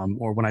this,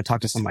 or when I talk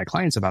to some of my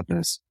clients about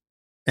this.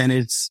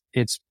 And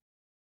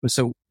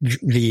so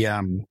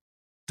the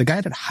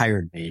guy that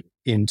hired me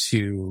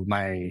into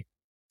my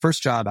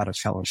first job out of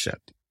fellowship,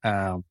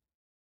 I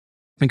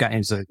got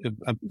into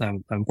a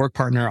work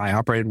partner. I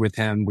operated with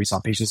him. We saw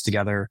patients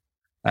together.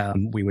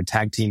 We would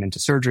tag team into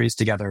surgeries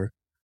together.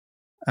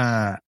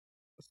 When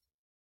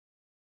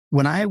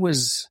I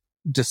was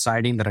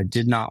deciding that I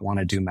did not want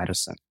to do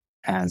medicine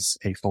as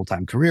a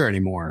full-time career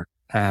anymore,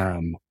 my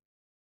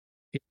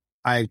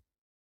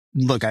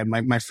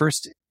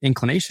first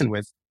inclination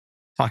with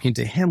talking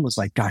to him was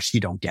like, gosh, you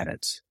don't get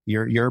it.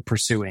 You're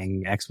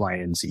pursuing X, Y,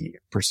 and Z,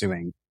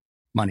 pursuing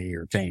money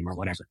or fame or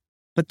whatever.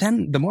 But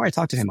then the more I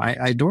talked to him, I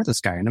adore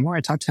this guy. And the more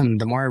I talked to him,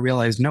 the more I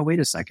realized, no, wait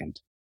a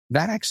second.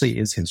 That actually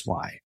is his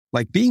why.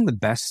 Like being the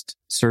best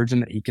surgeon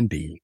that he can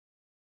be,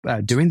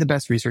 doing the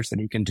best research that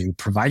he can do,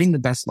 providing the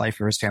best life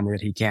for his family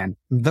that he can,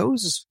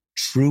 those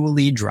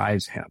truly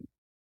drive him.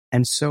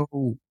 And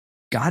so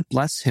God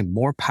bless him,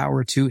 more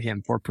power to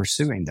him for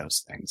pursuing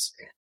those things.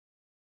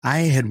 I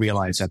had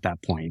realized at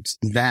that point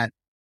that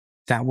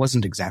that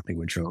wasn't exactly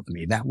what drove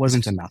me. That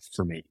wasn't enough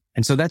for me.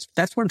 And so that's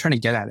what I'm trying to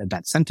get at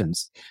that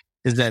sentence,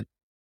 is that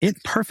it's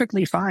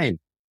perfectly fine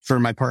for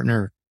my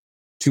partner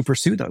to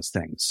pursue those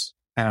things,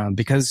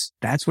 because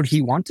that's what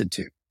he wanted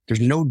to.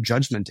 There's no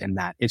judgment in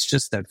that. It's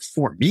just that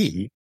for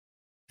me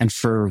and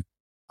for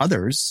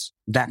others,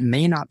 that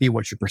may not be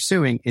what you're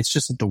pursuing. It's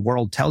just that the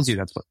world tells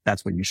you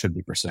that's what you should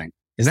be pursuing.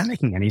 Is that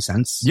making any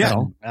sense? Yeah,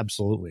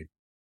 absolutely.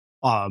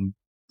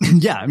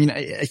 Yeah, I mean,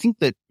 I think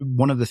that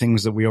one of the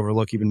things that we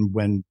overlook, even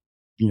when,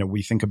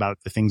 we think about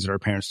the things that our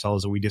parents tell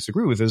us that we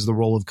disagree with, is the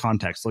role of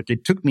context. Like,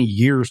 it took me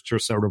years to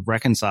sort of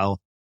reconcile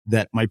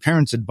that my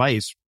parents'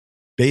 advice,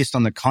 based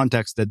on the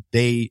context that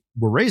they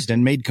were raised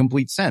in, made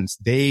complete sense.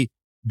 They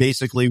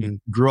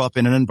basically grew up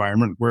in an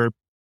environment where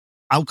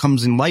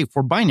outcomes in life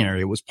were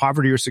binary. It was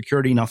poverty or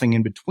security, nothing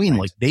in between.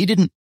 Right. Like, they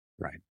didn't,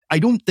 right. I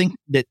don't think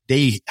that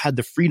they had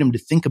the freedom to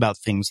think about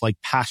things like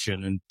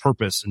passion and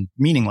purpose and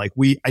meaning. Like,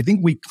 I think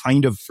we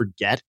kind of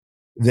forget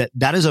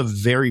that is a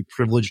very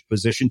privileged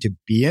position to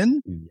be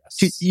in,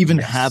 to even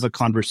have a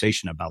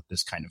conversation about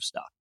this kind of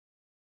stuff.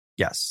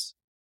 Yes,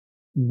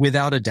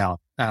 without a doubt.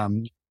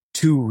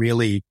 Two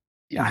really,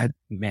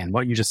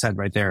 what you just said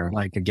right there,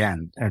 like,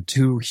 again,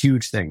 two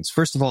huge things.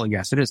 First of all,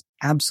 yes, it is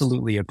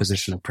absolutely a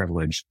position of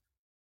privilege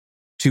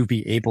to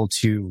be able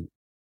to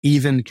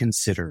even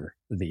consider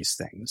these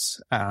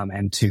things,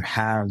 and to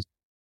have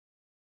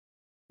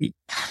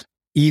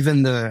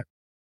even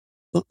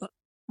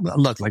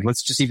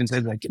let's just even say,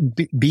 like,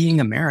 being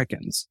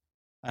Americans,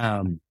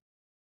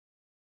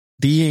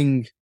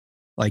 being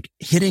like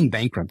hitting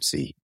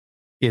bankruptcy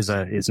is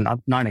not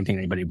anything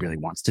anybody really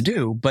wants to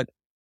do, but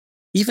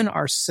even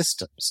our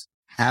systems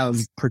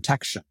have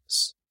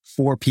protections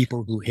for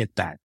people who hit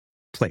that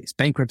place.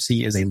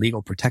 Bankruptcy is a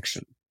legal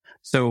protection.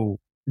 So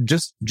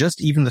just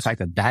even the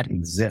fact that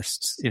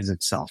exists is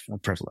itself a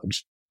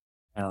privilege.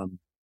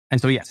 And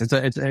so, yes,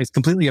 it's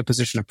completely a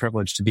position of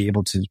privilege to be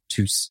able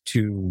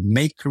to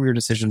make career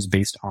decisions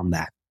based on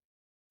that.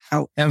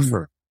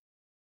 However,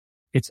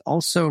 it's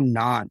also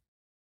not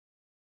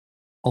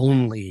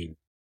only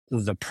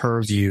the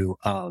purview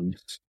of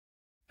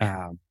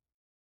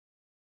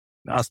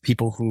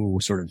people who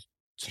sort of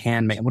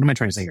can make, what am I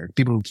trying to say here?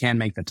 People who can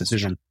make that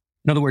decision.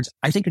 In other words,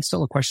 I think it's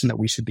still a question that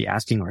we should be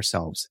asking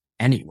ourselves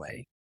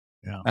anyway.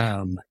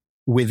 Yeah.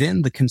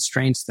 Within the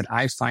constraints that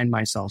I find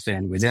myself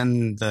in,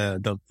 within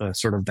the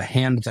sort of the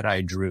hand that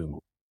I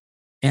drew,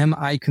 am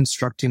I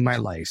constructing my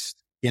life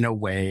in a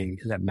way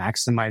that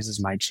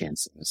maximizes my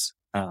chances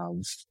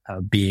of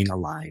being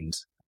aligned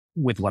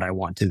with what I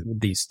want to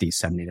these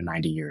 70 to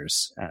 90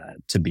 years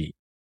to be?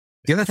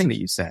 The other thing that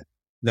you said,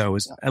 though,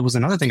 it was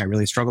another thing I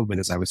really struggled with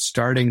as I was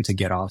starting to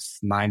get off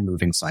my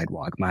moving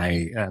sidewalk,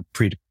 my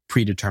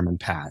predetermined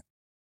path,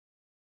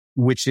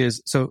 which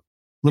is, so a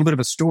little bit of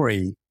a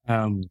story.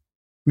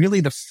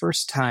 Really the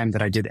first time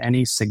that I did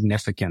any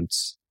significant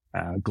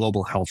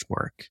global health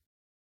work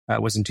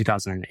was in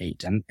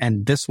 2008.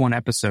 And this one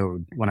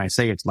episode, when I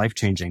say it's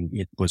life-changing,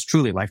 it was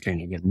truly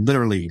life-changing. It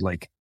literally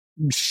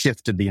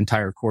shifted the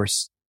entire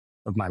course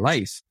of my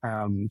life.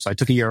 So I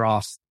took a year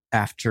off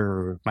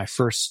after my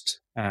first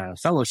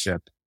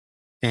fellowship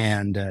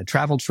and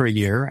traveled for a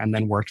year and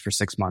then worked for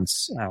 6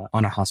 months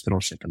on a hospital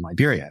ship in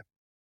Liberia.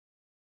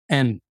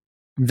 And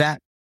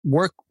that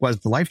work was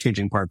the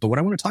life-changing part. But what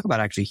I want to talk about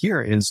actually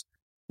here is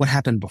what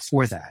happened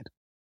before that.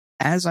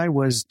 As I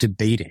was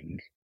debating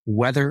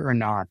whether or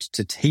not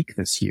to take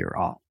this year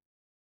off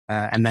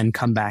and then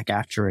come back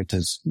after it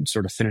to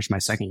sort of finish my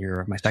second year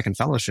of my second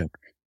fellowship,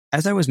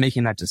 as I was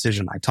making that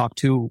decision, I talked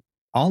to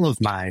all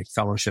of my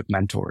fellowship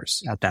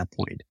mentors at that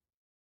point.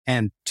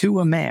 And to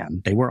a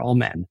man, they were all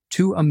men,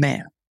 to a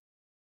man,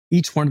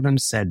 each one of them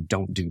said,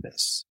 don't do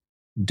this.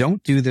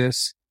 Don't do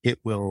this. It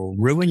will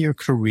ruin your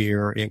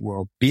career. It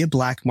will be a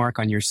black mark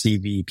on your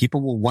CV.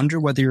 People will wonder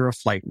whether you're a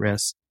flight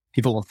risk.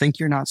 People will think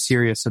you're not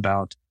serious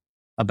about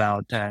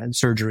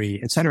surgery,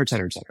 et cetera, et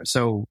cetera, et cetera.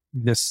 So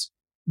this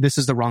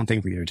is the wrong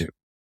thing for you to do.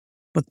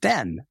 But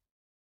then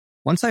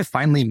once I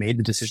finally made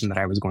the decision that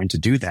I was going to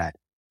do that,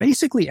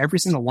 basically every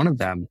single one of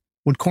them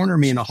would corner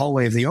me in the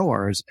hallway of the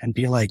ORs and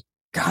be like,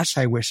 gosh,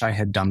 I wish I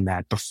had done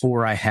that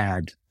before I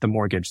had the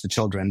mortgage, the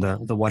children,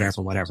 the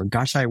whatever.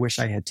 Gosh, I wish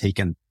I had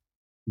taken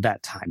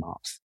that time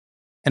off.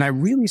 And I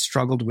really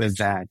struggled with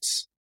that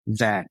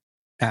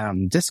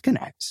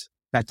disconnect,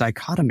 that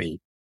dichotomy,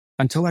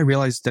 until I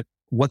realized that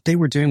what they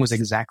were doing was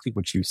exactly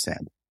what you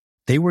said.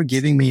 They were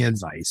giving me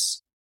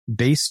advice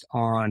based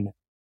on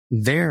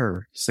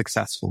their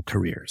successful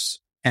careers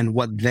and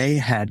what they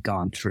had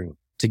gone through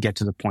to get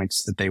to the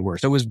points that they were.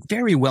 So it was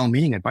very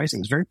well-meaning advice. It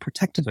was very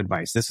protective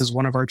advice. This is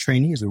one of our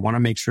trainees. We want to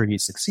make sure he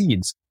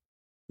succeeds.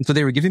 And so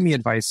they were giving me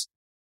advice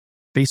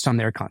based on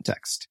their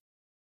context,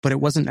 but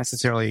it wasn't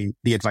necessarily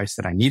the advice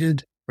that I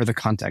needed or the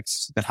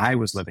context that I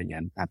was living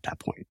in at that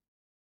point.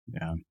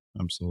 Yeah,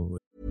 absolutely.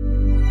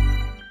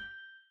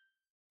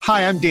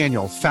 Hi, I'm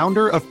Daniel,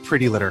 founder of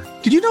Pretty Litter.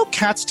 Did you know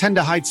cats tend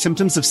to hide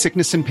symptoms of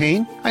sickness and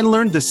pain? I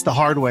learned this the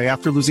hard way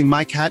after losing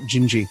my cat,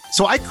 Gingy.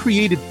 So I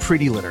created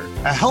Pretty Litter,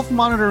 a health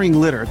monitoring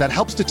litter that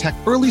helps detect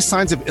early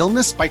signs of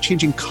illness by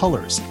changing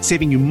colors,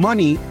 saving you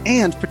money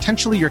and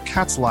potentially your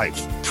cat's life.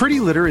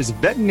 Pretty Litter is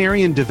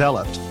veterinarian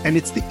developed, and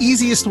it's the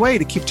easiest way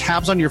to keep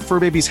tabs on your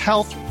fur baby's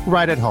health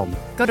right at home.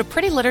 Go to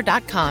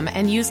prettylitter.com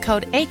and use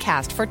code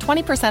ACAST for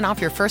 20% off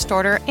your first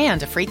order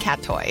and a free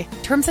cat toy.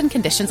 Terms and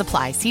conditions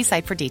apply. See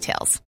site for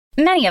details.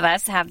 Many of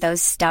us have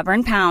those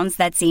stubborn pounds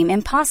that seem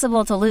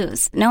impossible to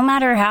lose, no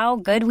matter how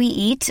good we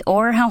eat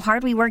or how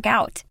hard we work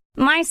out.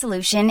 My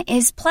solution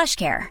is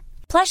PlushCare.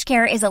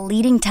 PlushCare is a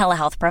leading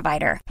telehealth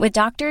provider with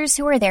doctors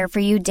who are there for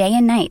you day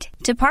and night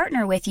to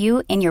partner with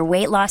you in your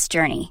weight loss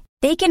journey.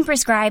 They can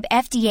prescribe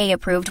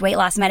FDA-approved weight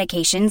loss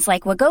medications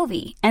like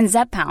Wegovy and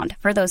Zepbound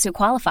for those who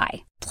qualify.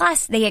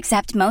 Plus, they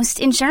accept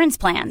most insurance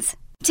plans.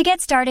 To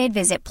get started,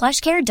 visit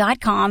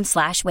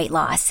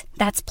plushcare.com/weightloss.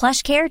 That's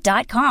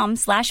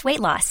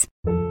plushcare.com/weightloss.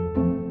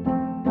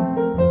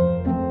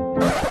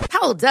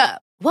 Hold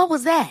up. What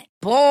was that?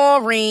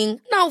 Boring.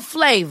 No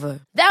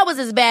flavor. That was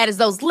as bad as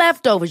those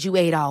leftovers you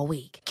ate all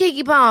week.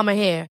 Keke Palmer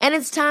here, and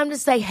it's time to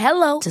say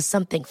hello to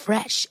something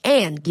fresh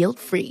and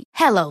guilt-free.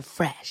 Hello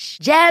Fresh.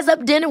 Jazz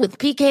up dinner with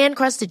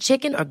pecan-crusted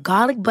chicken or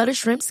garlic butter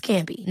shrimp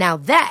scampi. Now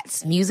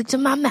that's music to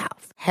my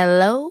mouth.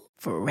 Hello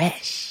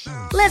Fresh.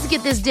 Let's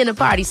get this dinner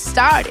party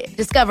started.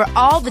 Discover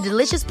all the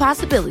delicious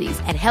possibilities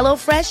at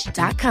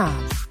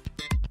HelloFresh.com.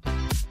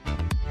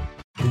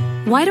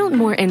 Why don't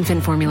more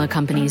infant formula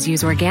companies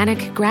use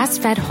organic,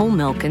 grass-fed whole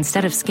milk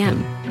instead of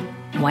skim?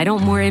 Why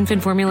don't more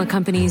infant formula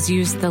companies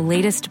use the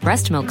latest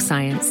breast milk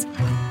science?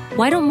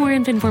 Why don't more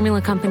infant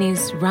formula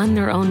companies run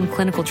their own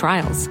clinical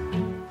trials?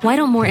 Why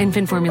don't more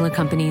infant formula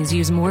companies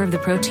use more of the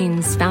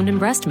proteins found in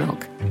breast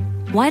milk?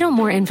 Why don't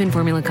more infant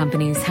formula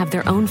companies have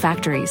their own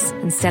factories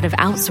instead of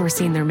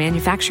outsourcing their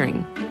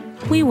manufacturing?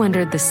 We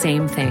wondered the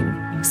same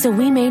thing. So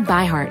we made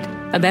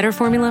ByHeart, a better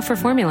formula for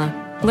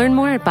formula. Learn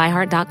more at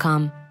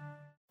byheart.com.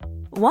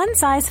 One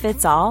size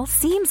fits all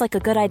seems like a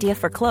good idea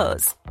for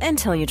clothes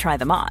until you try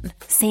them on.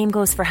 Same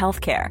goes for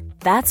healthcare.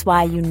 That's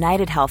why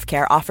United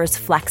Healthcare offers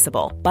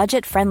flexible,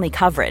 budget-friendly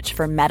coverage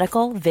for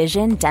medical,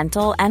 vision,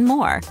 dental, and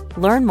more.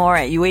 Learn more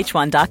at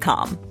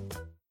uh1.com.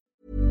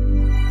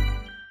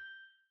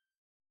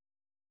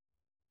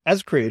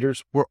 As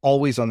creators, we're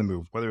always on the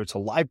move. Whether it's a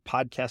live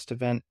podcast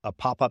event, a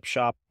pop-up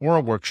shop, or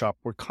a workshop,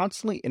 we're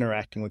constantly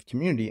interacting with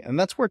community, and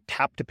that's where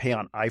Tap to Pay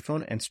on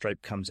iPhone and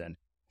Stripe comes in.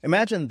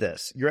 Imagine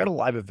this. You're at a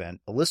live event,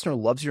 a listener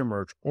loves your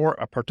merch, or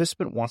a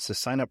participant wants to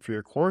sign up for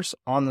your course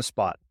on the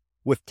spot.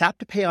 With Tap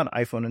to Pay on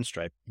iPhone and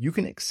Stripe, you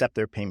can accept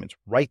their payments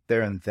right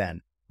there and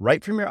then,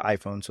 right from your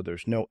iPhone, so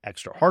there's no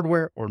extra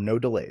hardware or no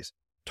delays.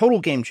 Total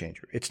game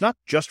changer. It's not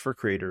just for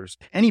creators.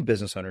 Any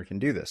business owner can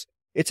do this.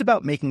 It's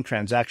about making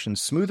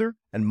transactions smoother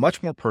and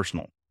much more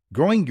personal,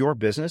 growing your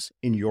business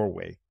in your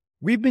way.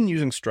 We've been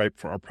using Stripe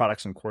for our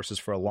products and courses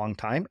for a long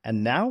time,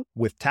 and now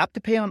with Tap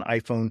to Pay on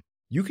iPhone,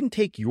 you can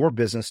take your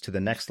business to the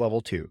next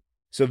level too.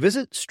 So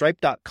visit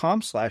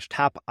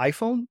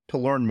stripe.com/tapiphone to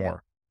learn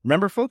more.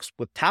 Remember, folks,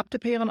 with Tap to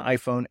Pay on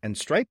iPhone and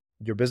Stripe,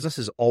 your business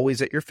is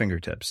always at your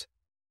fingertips.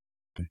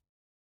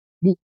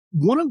 Well,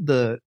 one of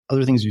the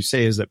other things you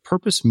say is that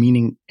purpose,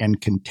 meaning,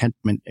 and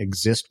contentment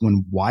exist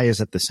when why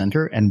is at the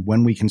center and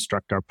when we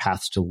construct our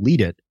paths to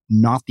lead it,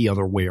 not the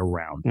other way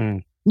around.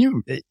 Can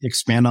you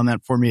expand on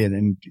that for me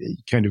and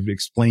kind of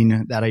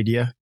explain that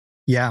idea?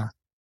 Yeah.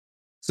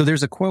 So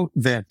there's a quote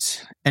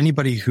that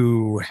anybody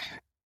who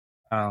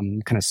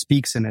kind of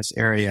speaks in this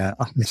area,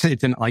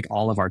 it's in like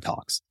all of our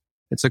talks.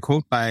 It's a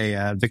quote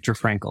by Viktor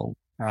Frankl.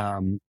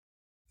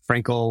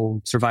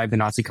 Frankl survived the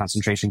Nazi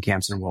concentration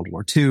camps in World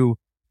War II.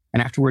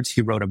 And afterwards,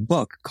 he wrote a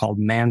book called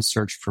Man's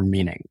Search for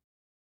Meaning.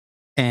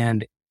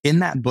 And in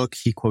that book,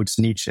 he quotes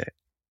Nietzsche.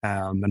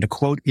 And the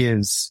quote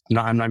is,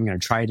 I'm not even going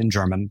to try it in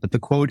German, but the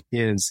quote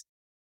is,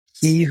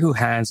 "He who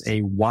has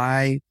a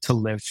why to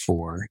live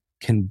for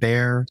can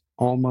bear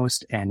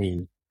almost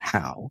any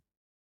how."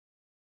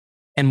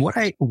 And what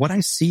I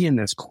see in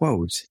this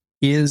quote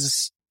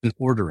is an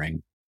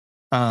ordering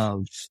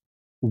of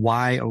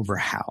why over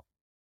how.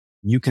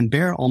 You can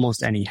bear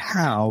almost any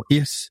how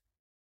if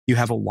you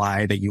have a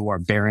why that you are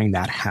bearing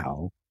that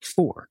how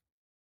for.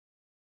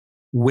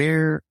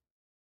 Where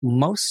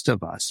most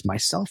of us,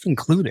 myself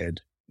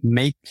included,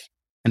 make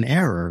an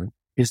error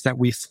is that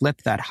we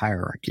flip that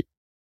hierarchy.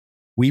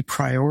 We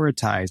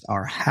prioritize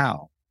our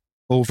how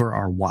over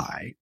our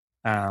why.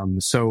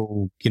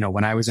 So,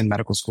 when I was in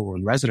medical school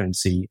and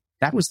residency,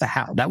 that was the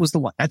how. That was the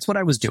what. That's what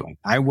I was doing.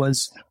 I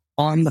was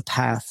on the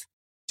path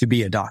to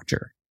be a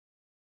doctor.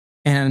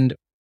 And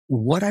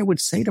what I would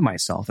say to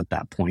myself at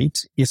that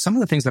point is some of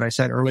the things that I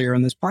said earlier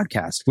in this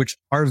podcast, which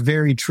are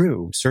very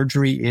true.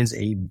 Surgery is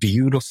a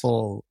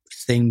beautiful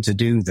thing to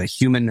do. The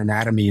human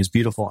anatomy is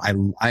beautiful.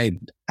 I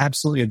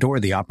absolutely adore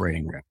the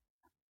operating room.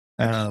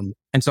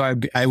 And so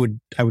I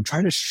would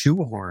try to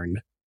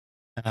shoehorn,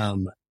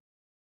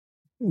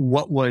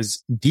 what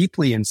was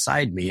deeply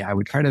inside me. I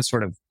would try to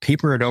sort of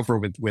paper it over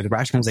with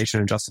rationalization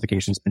and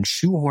justifications and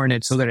shoehorn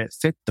it so that it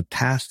fit the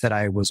path that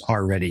I was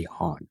already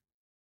on.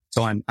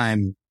 So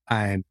I'm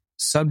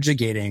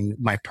subjugating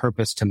my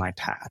purpose to my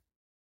path.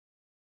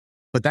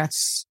 But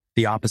that's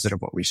the opposite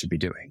of what we should be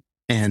doing.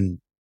 And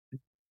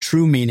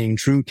true meaning,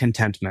 true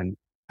contentment,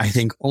 I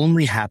think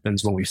only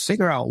happens when we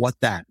figure out what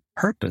that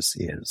purpose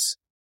is.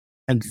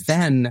 And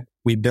then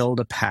we build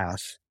a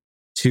path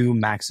to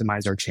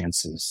maximize our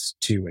chances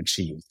to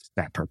achieve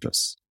that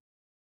purpose.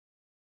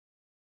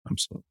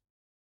 Absolutely.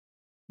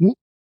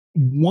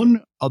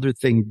 One other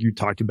thing you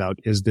talked about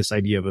is this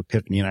idea of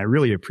epiphany, and I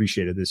really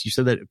appreciated this. You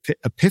said that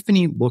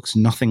epiphany looks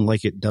nothing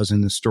like it does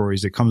in the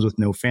stories. It comes with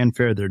no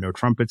fanfare. There are no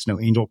trumpets, no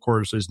angel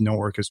choruses, no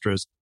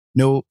orchestras,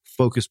 no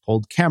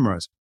focus-pulled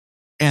cameras.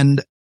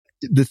 And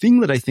the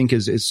thing that I think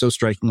is so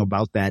striking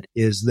about that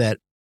is that,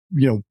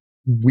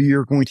 we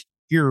are going to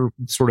hear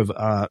sort of,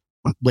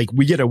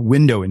 we get a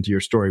window into your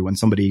story when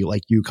somebody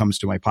like you comes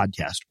to my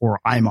podcast,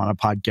 or I'm on a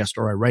podcast,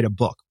 or I write a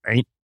book,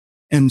 right?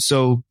 And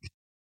so,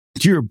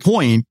 to your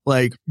point,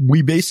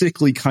 we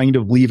basically kind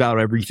of leave out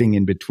everything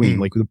in between,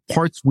 the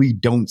parts we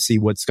don't see,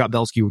 what Scott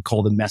Belsky would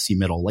call the messy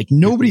middle.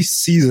 Nobody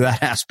sees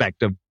that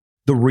aspect of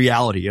the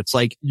reality. It's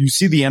you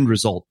see the end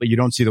result, but you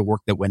don't see the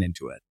work that went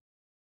into it.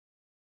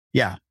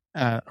 Yeah,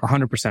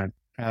 100%.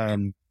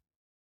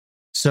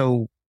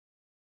 So,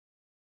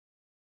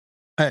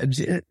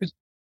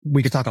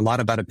 we could talk a lot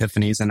about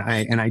epiphanies, and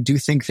I do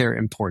think they're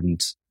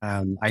important.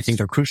 I think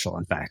they're crucial,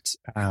 in fact,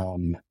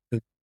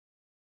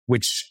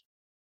 which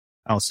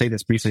I'll say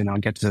this briefly and I'll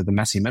get to the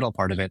messy middle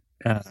part of it.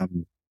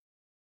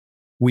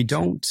 We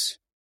don't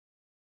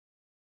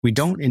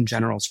in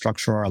general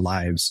structure our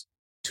lives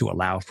to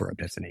allow for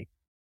epiphany.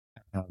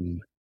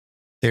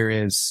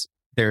 There's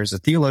a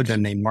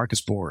theologian named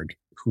Marcus Borg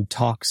who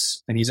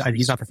talks, and he's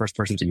not the first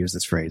person to use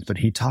this phrase, but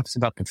he talks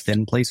about the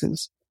thin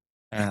places,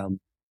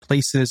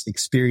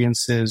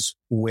 experiences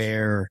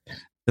where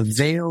the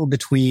veil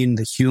between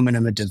the human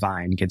and the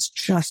divine gets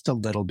just a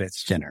little bit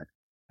thinner.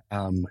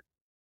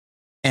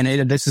 And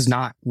this is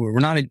not, we're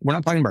not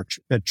talking about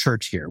a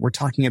church here. We're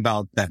talking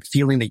about that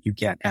feeling that you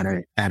get at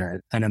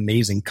an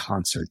amazing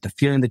concert, the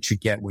feeling that you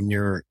get when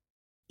you're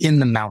in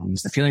the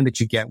mountains, the feeling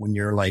that you get when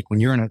you're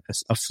in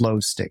a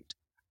flow state.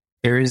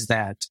 There is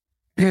that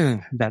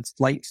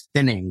slight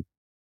thinning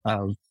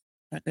of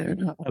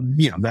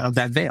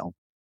that veil.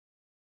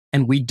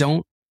 And we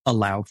don't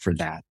allow for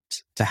that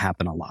to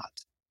happen a lot.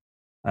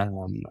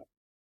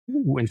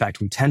 In fact,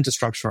 we tend to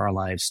structure our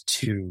lives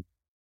to,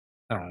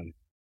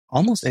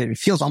 it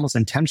feels almost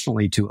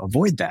intentionally to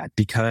avoid that,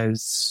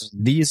 because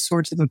these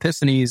sorts of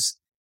epiphanies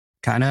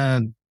kind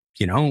of,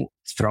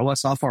 throw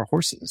us off our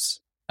horses.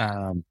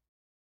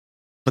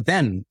 But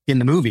then in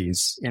the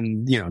movies,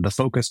 the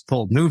focus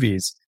pulled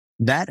movies,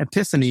 that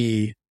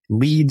epiphany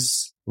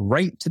leads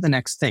right to the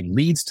next thing,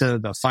 leads to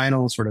the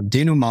final sort of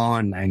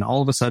denouement, and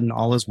all of a sudden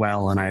all is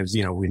well. And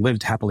we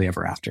lived happily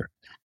ever after.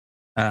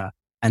 And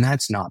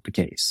that's not the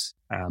case.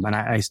 And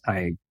I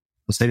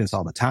will say this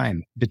all the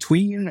time.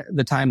 Between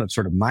the time of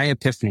sort of my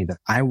epiphany that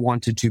I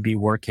wanted to be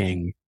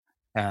working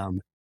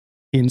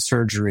in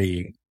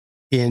surgery,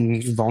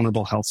 in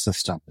vulnerable health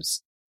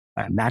systems,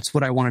 and that's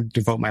what I wanted to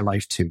devote my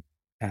life to,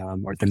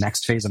 or the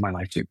next phase of my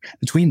life to.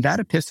 Between that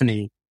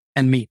epiphany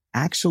and me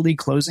actually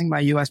closing my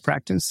U.S.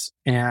 practice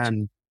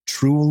and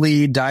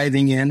truly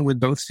diving in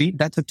with both feet,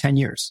 that took 10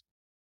 years.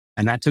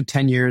 And that took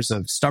 10 years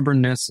of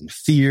stubbornness and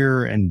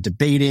fear and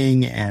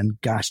debating and,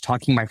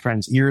 talking my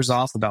friends' ears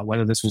off about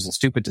whether this was a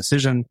stupid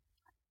decision.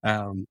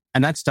 And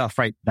that stuff,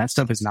 right? That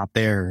stuff is not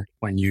there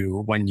when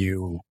you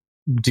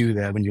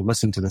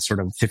listen to the sort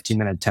of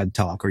 15-minute TED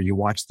talk or you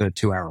watch the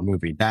 2-hour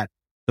movie.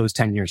 Those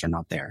 10 years are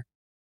not there.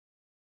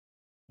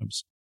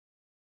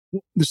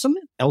 There's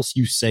something else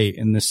you say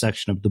in this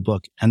section of the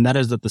book, and that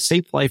is that the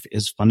safe life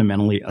is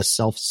fundamentally a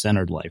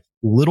self-centered life.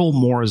 Little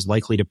more is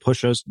likely to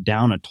push us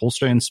down a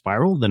Tolstoyan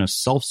spiral than a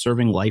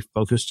self-serving life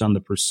focused on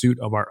the pursuit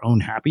of our own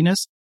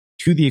happiness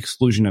to the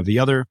exclusion of the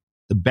other.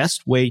 The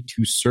best way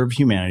to serve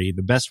humanity,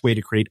 the best way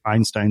to create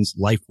Einstein's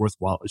life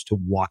worthwhile is to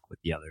walk with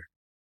the other.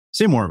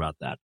 Say more about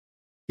that.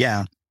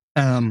 Yeah.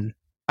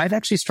 I've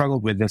actually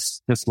struggled with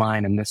this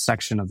line in this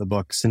section of the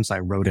book since I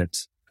wrote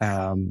it.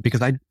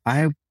 Because I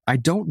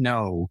don't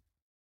know.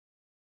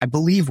 I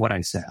believe what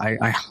I said. I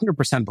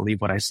 100%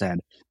 believe what I said.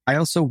 I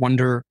also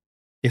wonder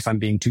if I'm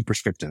being too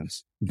prescriptive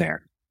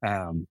there.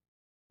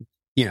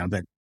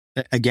 That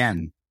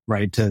again,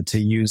 right? To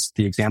use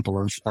the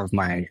example of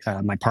my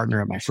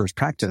partner at my first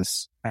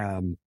practice,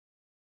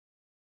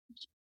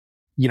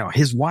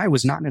 his why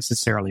was not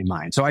necessarily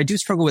mine. So I do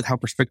struggle with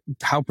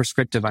how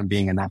prescriptive I'm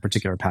being in that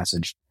particular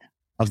passage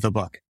of the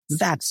book.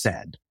 That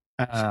said,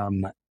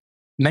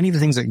 many of the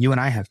things that you and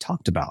I have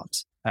talked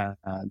about,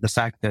 the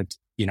fact that,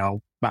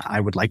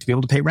 I would like to be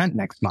able to pay rent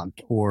next month,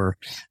 or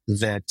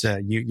that,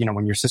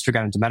 when your sister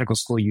got into medical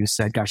school, you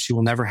said, gosh, she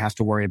will never have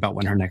to worry about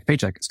when her next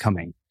paycheck is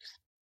coming.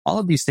 All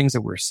of these things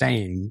that we're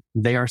saying,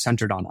 they are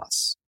centered on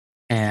us.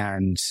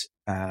 And,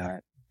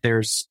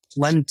 there's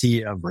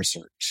plenty of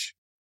research,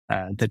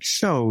 that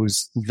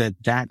shows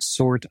that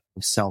sort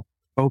of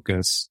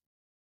self-focus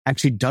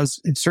actually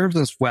it serves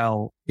us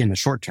well in the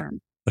short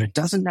term, but it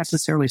doesn't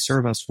necessarily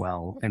serve us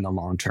well in the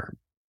long term.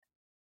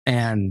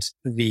 And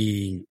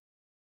the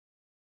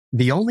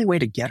only way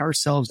to get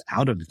ourselves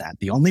out of that,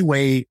 the only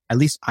way, at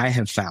least I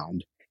have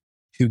found,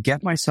 to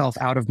get myself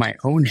out of my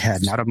own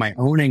head and out of my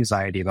own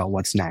anxiety about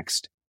what's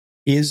next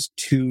is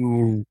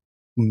to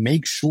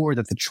make sure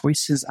that the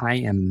choices I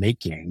am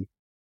making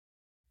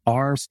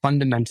are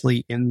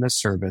fundamentally in the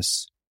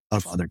service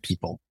of other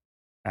people.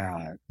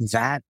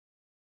 That,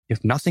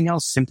 if nothing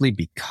else, simply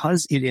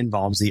because it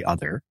involves the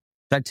other,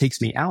 that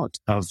takes me out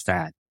of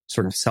that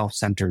sort of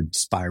self-centered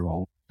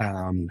spiral,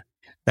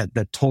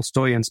 that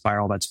Tolstoyan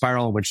spiral, that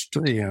spiral which,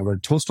 where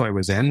Tolstoy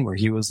was in, where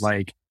he was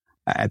like,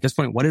 at this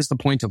point, what is the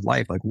point of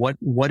life? Like,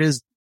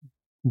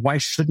 why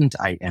shouldn't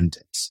I end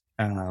it?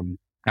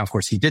 Now, of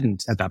course, he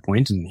didn't at that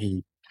point, and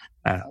he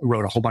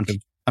wrote a whole bunch of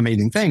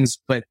amazing things,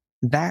 but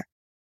that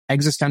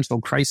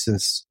existential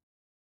crisis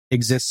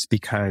exists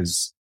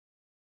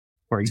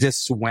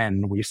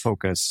when we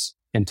focus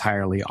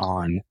entirely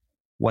on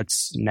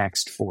what's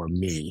next for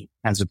me,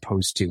 as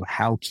opposed to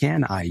how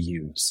can I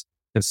use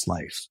this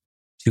life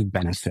to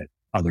benefit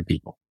other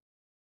people.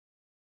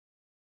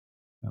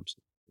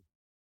 Absolutely.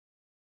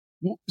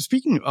 Well,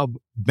 speaking of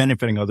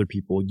benefiting other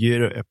people, you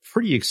had a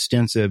pretty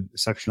extensive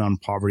section on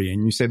poverty,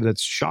 and you say that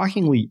it's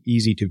shockingly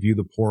easy to view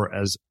the poor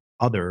as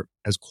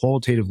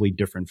qualitatively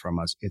different from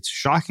us. It's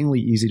shockingly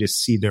easy to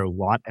see their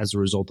lot as a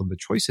result of the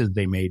choices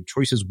they made,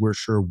 choices we're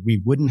sure we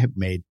wouldn't have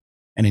made.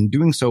 And in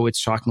doing so, it's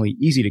shockingly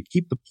easy to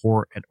keep the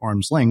poor at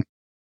arm's length.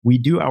 We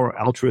do our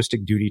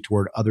altruistic duty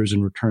toward others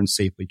and return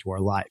safely to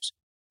our lives.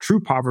 True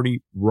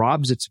poverty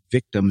robs its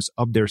victims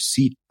of their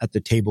seat at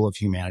the table of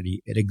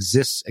humanity. It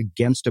exists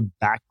against a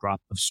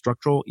backdrop of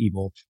structural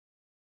evil,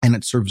 and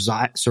it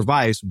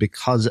survives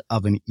because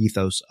of an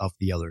ethos of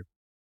the other.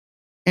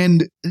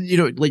 And,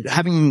 like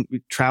having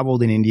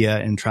traveled in India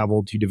and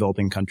traveled to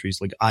developing countries,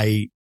 like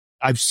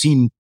I've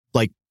seen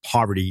like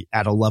poverty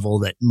at a level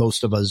that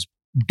most of us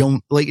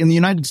don't, like in the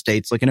United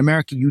States, like in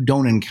America, you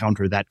don't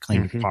encounter that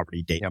kind of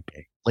poverty day to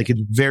day. Like it's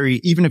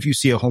even if you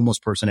see a homeless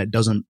person, it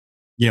doesn't,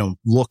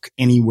 look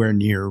anywhere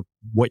near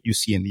what you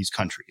see in these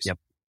countries. Yep.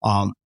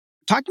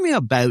 Talk to me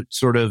about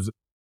sort of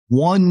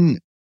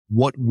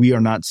what we are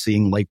not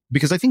seeing, like,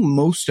 because I think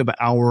most of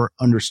our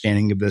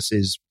understanding of this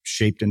is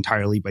shaped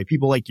entirely by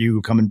people like you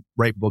who come and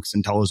write books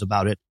and tell us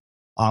about it.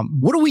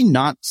 What do we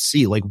not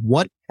see? Like,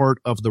 what part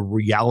of the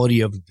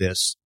reality of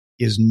this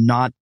is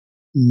not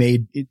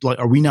made, like,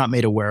 are we not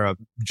made aware of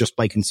just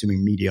by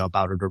consuming media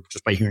about it or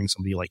just by hearing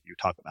somebody like you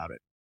talk about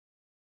it?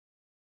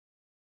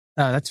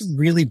 That's a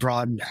really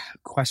broad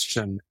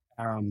question.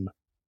 And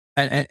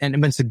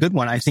it's a good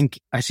one. I think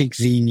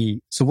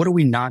so what are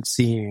we not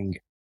seeing?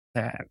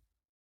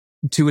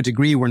 To a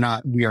degree,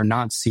 we are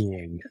not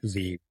seeing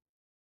the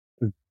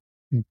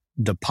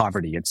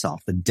poverty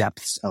itself, the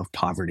depths of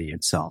poverty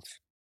itself.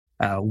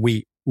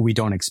 We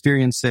don't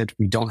experience it.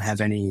 We don't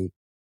have any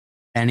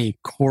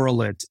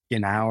correlate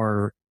in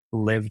our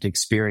lived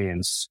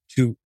experience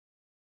to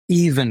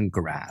even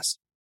grasp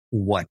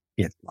what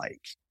it's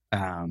like.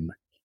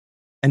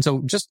 And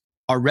so just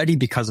already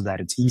because of that,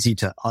 it's easy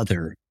to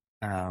other,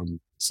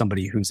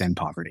 somebody who's in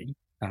poverty.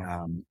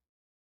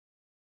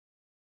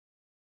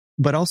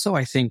 But also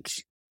I think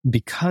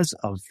because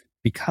of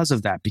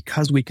that,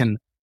 because we can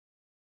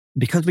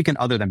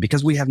other them,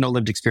 because we have no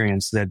lived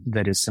experience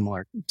that is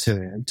similar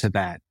to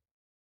that.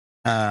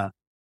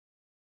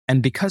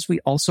 And because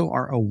we also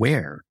are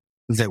aware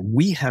that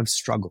we have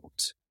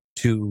struggled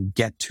to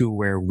get to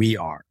where we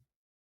are,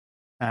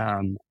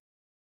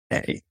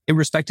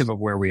 irrespective of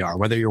where we are,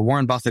 whether you're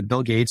Warren Buffett,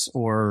 Bill Gates,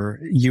 or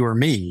you or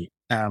me,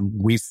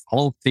 we've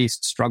all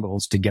faced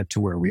struggles to get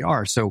to where we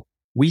are. So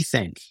we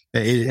think,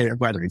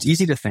 whether it's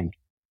easy to think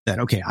that,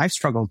 okay, I've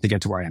struggled to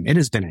get to where I am. It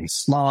has been a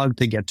slog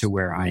to get to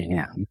where I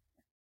am.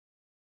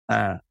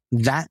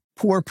 That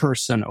poor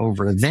person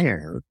over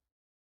there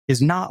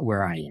is not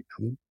where I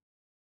am.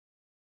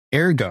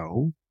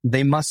 Ergo,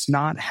 they must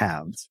not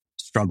have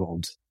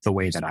struggled the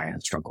way that I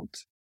have struggled.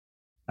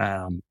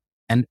 And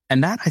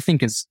that I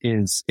think is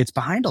it's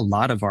behind a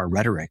lot of our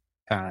rhetoric,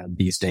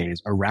 these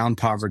days around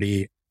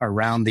poverty,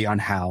 around the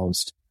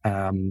unhoused,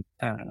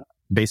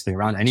 basically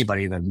around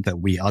anybody that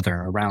we other,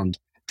 around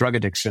drug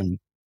addiction,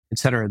 et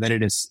cetera, that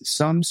it is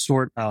some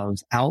sort of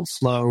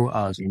outflow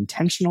of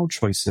intentional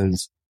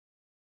choices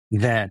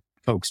that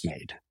folks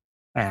made.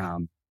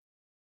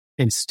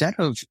 Instead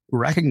of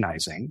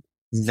recognizing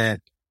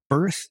that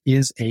birth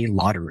is a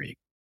lottery.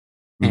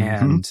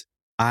 And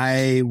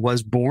I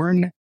was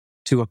born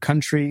to a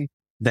country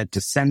that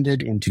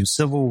descended into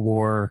civil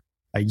war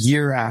a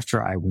year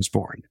after I was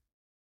born.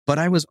 But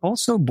I was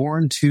also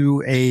born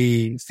to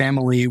a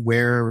family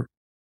where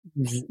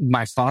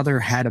my father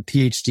had a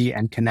PhD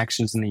and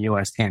connections in the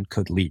U.S. and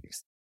could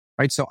leave.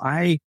 Right. So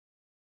I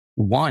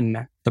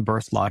won the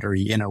birth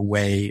lottery in a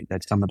way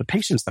that some of the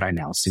patients that I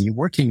now see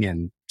working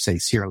in, say,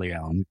 Sierra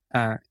Leone,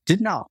 did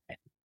not.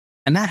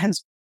 And that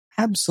has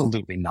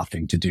absolutely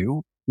nothing to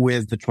do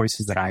with the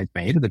choices that I've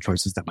made or the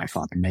choices that my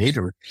father made,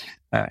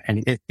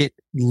 and it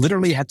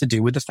literally had to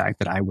do with the fact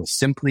that I was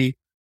simply,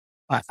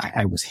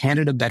 I was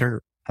handed a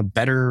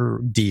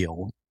better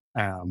deal,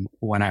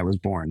 when I was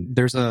born.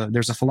 There's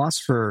a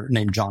philosopher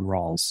named John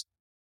Rawls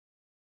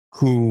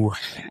who,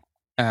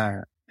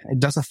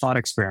 does a thought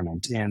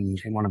experiment in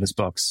one of his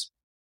books.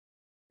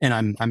 And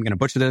I'm going to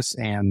butcher this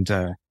and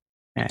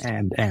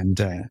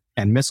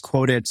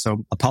misquote it.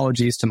 So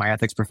apologies to my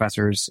ethics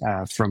professors,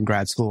 from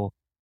grad school.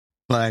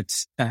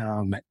 But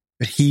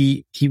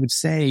he would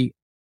say,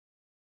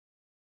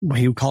 what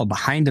he would call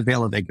behind a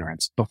veil of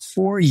ignorance,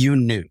 before you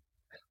knew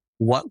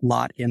what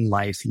lot in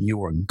life you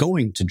were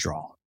going to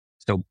draw.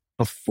 So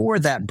before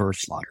that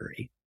birth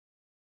lottery,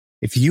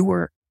 if you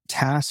were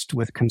tasked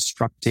with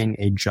constructing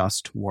a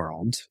just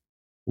world,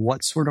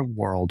 what sort of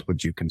world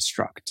would you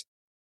construct?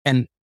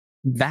 And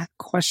that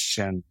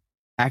question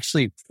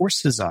actually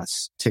forces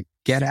us to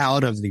get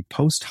out of the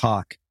post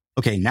hoc,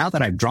 okay, now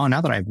that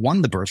I've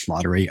won the birth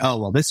lottery, oh,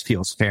 well, this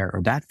feels fair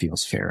or that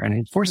feels fair. And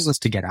it forces us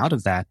to get out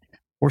of that,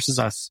 forces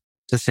us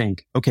to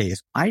think, okay, if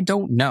I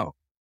don't know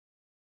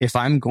if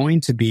I'm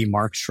going to be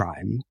Mark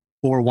Shrime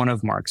or one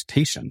of Mark's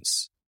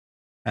patients,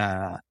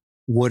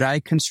 would I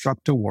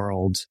construct a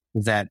world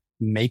that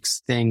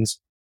makes things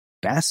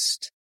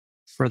best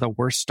for the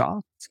worst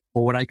off?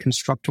 Or would I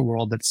construct a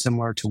world that's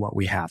similar to what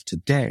we have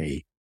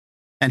today?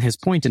 And his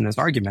point in this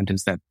argument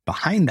is that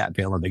behind that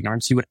veil of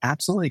ignorance, you would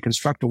absolutely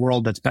construct a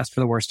world that's best for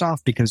the worst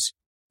off because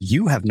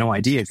you have no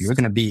idea if you're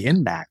going to be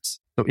in that.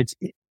 So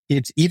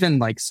it's even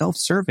like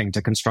self-serving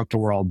to construct a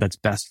world that's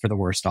best for the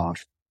worst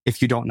off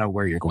if you don't know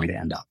where you're going to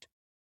end up.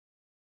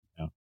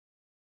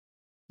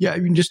 Yeah, I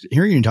mean, just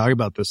hearing you talk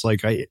about this,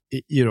 like I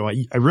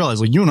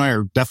realize like you and I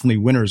are definitely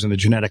winners in the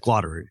genetic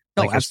lottery,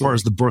 like as far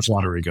as the birth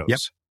lottery goes. Yep.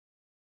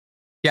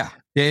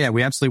 Yeah.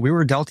 We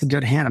were dealt a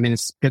good hand. I mean,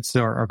 it's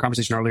our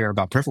conversation earlier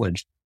about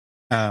privilege.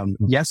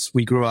 Yes,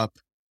 we grew up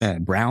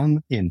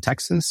brown in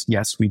Texas.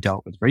 Yes, we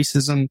dealt with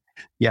racism.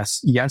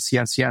 Yes,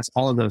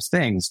 all of those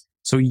things.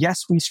 So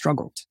yes, we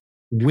struggled.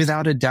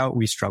 Without a doubt,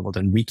 we struggled,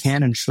 and we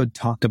can and should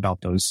talk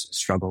about those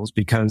struggles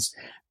because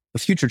the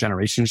future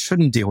generations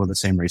shouldn't deal with the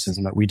same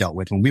racism that we dealt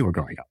with when we were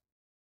growing up.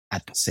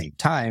 At the same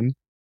time,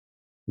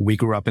 we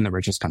grew up in the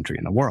richest country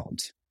in the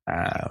world.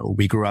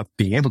 We grew up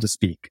being able to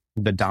speak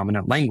the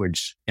dominant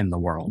language in the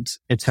world,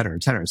 et cetera,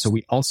 et cetera. So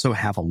we also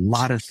have a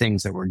lot of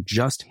things that were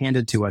just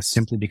handed to us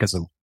simply because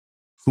of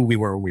who we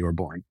were when we were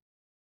born.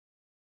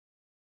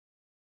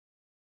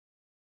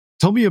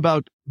 Tell me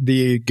about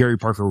the Gary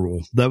Parker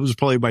rule. That was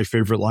probably my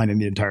favorite line in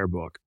the entire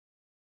book.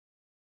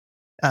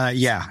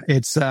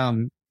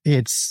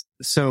 It's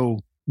so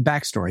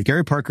backstory.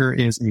 Gary Parker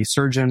is a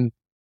surgeon.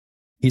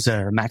 He's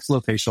a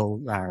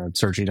maxillofacial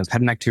surgeon. He does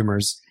head and neck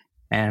tumors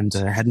and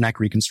head and neck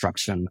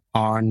reconstruction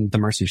on the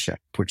Mercy Ship,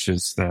 which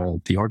is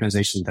the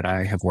organization that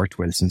I have worked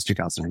with since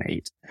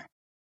 2008.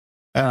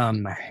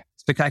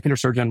 Spectacular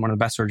surgeon, one of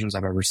the best surgeons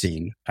I've ever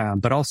seen,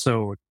 but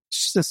also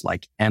just this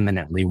like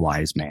eminently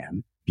wise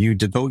man. You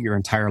devote your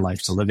entire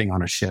life to living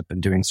on a ship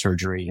and doing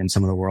surgery in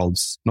some of the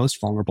world's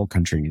most vulnerable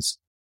countries.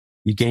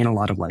 You gain a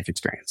lot of life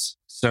experience.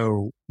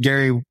 So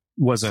Gary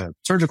was a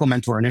surgical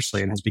mentor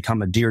initially and has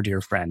become a dear, dear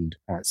friend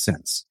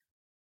since.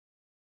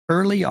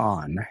 Early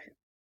on,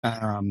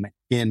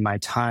 in my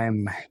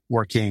time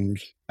working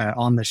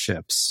on the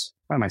ships,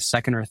 probably my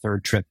second or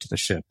third trip to the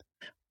ship,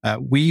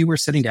 we were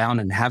sitting down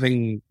and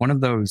having one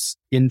of those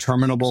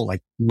interminable,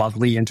 like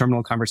lovely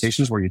interminable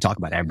conversations where you talk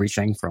about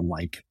everything from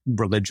like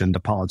religion to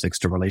politics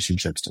to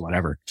relationships to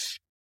whatever.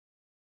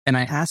 And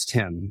I asked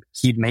him,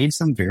 he'd made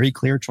some very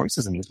clear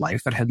choices in his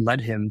life that had led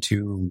him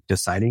to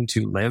deciding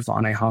to live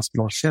on a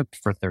hospital ship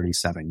for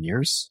 37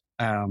 years.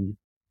 And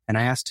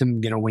I asked him,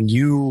 when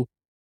you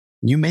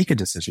make a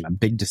decision, a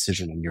big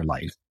decision in your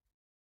life,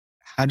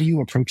 how do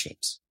you approach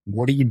it?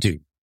 What do you do?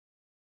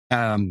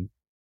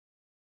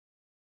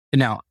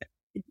 Now,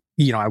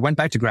 I went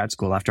back to grad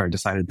school after I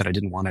decided that I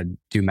didn't want to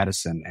do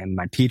medicine, and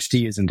my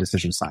PhD is in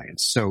decision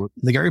science. So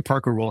the Gary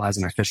Parker rule has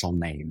an official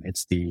name.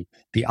 It's the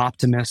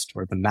optimist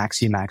or the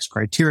maxi-max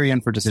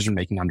criterion for decision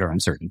making under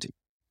uncertainty.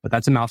 But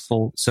that's a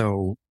mouthful,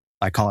 so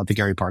I call it the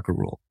Gary Parker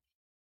rule.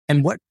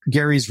 And what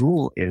Gary's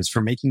rule is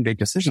for making big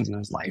decisions in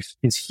his life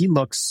is he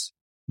looks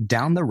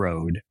down the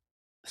road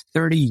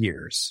 30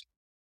 years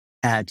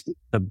at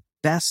the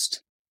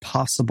best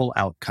possible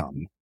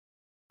outcome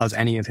of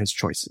any of his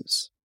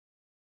choices.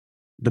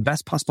 The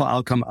best possible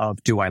outcome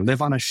of, do I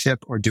live on a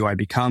ship or do I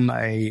become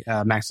a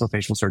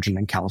maxillofacial surgeon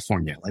in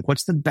California? Like,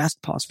 what's the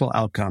best possible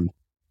outcome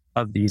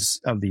of these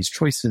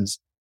choices?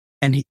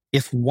 And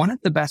if one of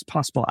the best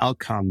possible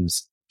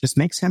outcomes just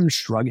makes him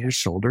shrug his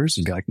shoulders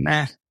and be like,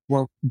 nah,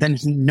 well, then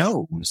he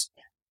knows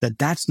that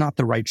that's not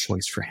the right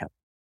choice for him,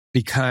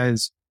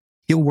 because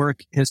he'll work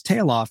his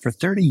tail off for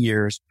 30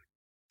 years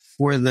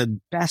for the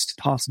best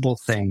possible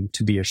thing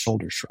to be a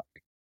shoulder shrug.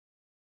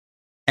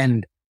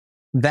 And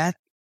that,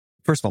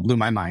 first of all, blew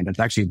my mind. It's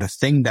actually the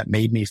thing that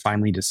made me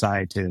finally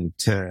decide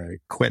to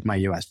quit my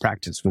US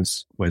practice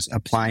was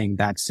applying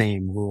that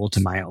same rule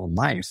to my own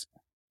life.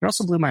 It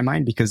also blew my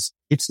mind because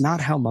it's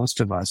not how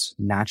most of us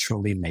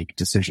naturally make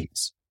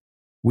decisions.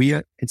 We,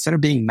 instead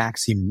of being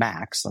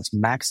maxi-max, let's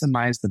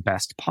maximize the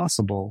best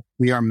possible.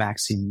 We are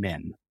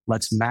maxi-min.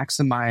 Let's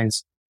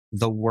maximize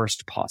the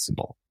worst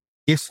possible.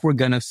 If we're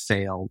going to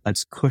fail,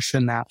 let's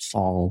cushion that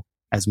fall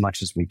as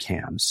much as we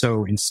can.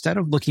 So instead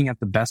of looking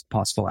at the best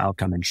possible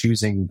outcome and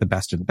choosing the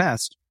best of the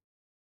best,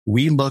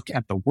 we look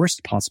at the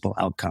worst possible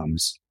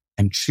outcomes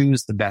and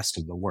choose the best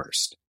of the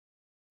worst.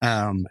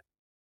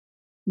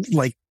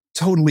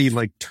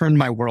 Totally turn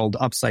my world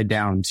upside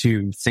down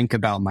to think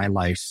about my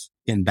life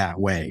in that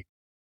way.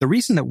 The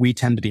reason that we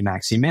tend to be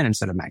maxi-min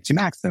instead of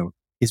maxi-max, though,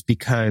 is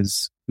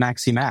because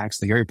maxi-max,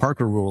 the Gary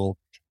Parker rule,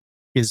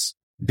 is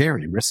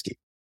very risky.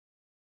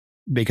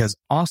 Because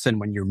often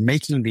when you're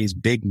making these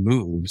big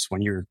moves,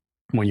 when you're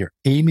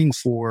aiming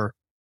for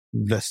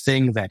the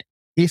thing that,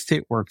 if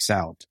it works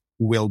out,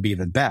 will be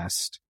the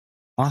best,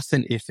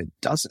 often if it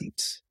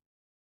doesn't,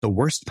 the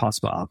worst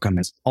possible outcome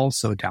is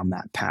also down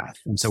that path.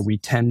 And so we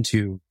tend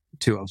to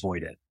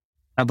avoid it.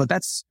 But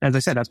that's, as I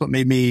said, that's what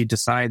made me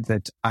decide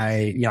that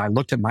I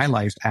looked at my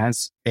life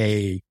as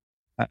an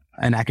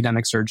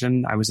academic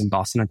surgeon. I was in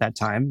Boston at that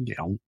time,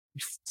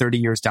 30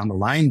 years down the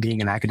line,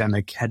 being an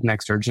academic head and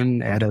neck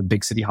surgeon at a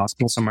big city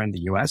hospital somewhere in the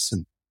US.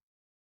 And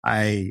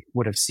I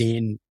would have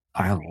seen,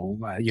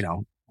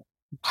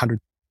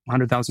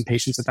 100,000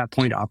 patients at that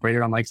point,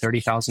 operated on like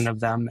 30,000 of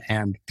them.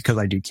 And because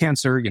I do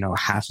cancer,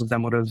 half of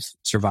them would have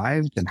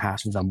survived and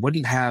half of them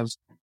wouldn't have.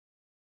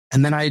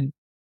 And then I'd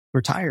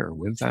retire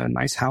with a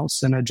nice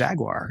house and a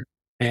Jaguar.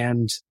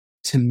 And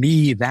to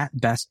me, that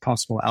best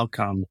possible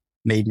outcome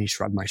made me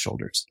shrug my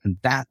shoulders. And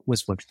that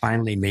was what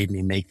finally made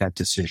me make that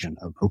decision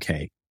of,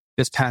 okay,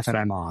 this path that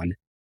I'm on,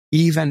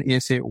 even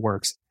if it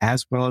works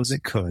as well as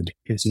it could,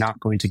 is not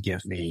going to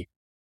give me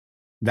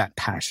that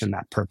passion,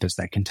 that purpose,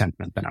 that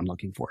contentment that I'm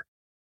looking for.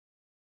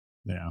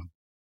 Yeah.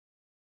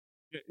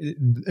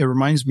 It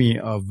reminds me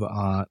of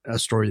a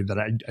story that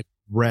I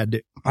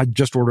read. I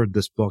just ordered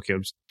this book. It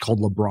was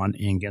called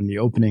LeBron Inc. And the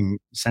opening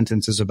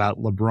sentence is about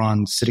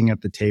LeBron sitting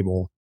at the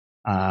table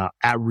at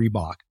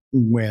Reebok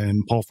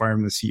when Paul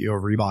Fireman, the CEO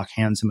of Reebok,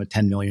 hands him a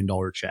 $10 million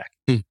check.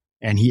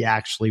 And he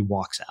actually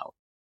walks out.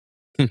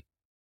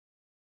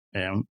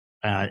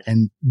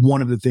 And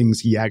one of the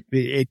things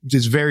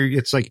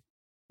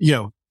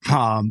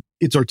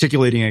it's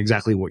articulating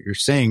exactly what you're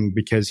saying,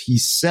 because he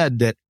said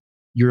that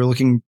you're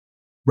looking,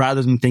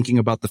 rather than thinking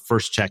about the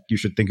first check, you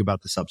should think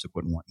about the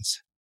subsequent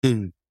ones.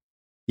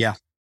 Yeah.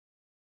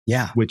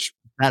 Yeah. Which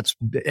that's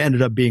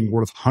ended up being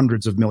worth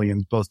hundreds of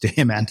millions, both to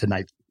him and to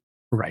Nike.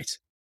 Right.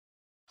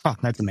 Oh,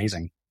 that's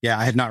amazing. Yeah.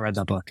 I had not read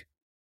that book.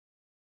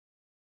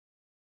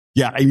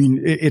 Yeah. I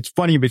mean, it's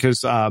funny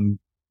because,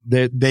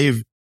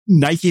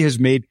 Nike has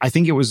made, I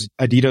think it was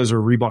Adidas or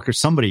Reebok or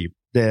somebody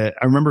that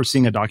I remember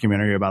seeing a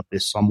documentary about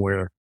this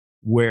somewhere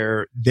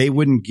where they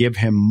wouldn't give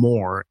him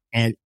more.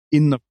 And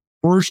in the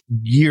first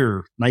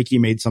year, Nike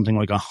made something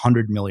like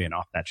 100 million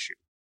off that shoe.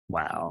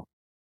 Wow.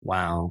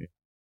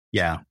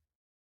 Yeah.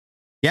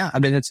 I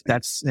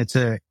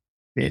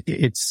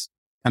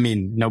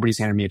mean, nobody's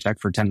handed me a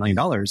check for $10 million,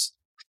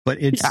 but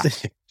it's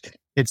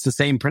the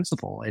same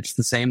principle. It's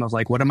the same of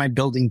like, what am I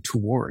building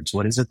towards?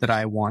 What is it that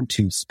I want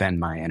to spend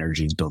my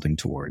energies building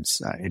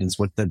towards? It is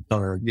what the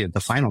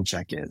final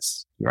check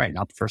is. You're right.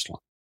 Not the first one.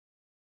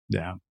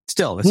 Yeah.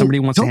 Still, if somebody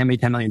wants to hand me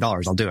 $10 million,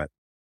 I'll do it.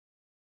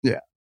 Yeah.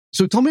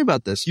 So tell me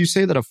about this. You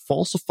say that a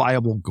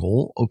falsifiable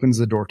goal opens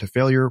the door to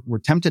failure. We're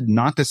tempted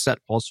not to set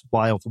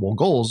falsifiable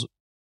goals,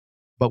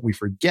 but we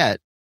forget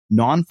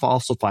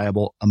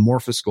non-falsifiable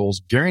amorphous goals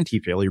guarantee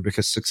failure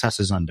because success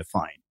is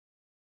undefined.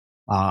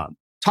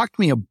 Talk to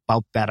me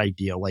about that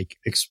idea. Like,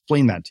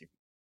 explain that to me.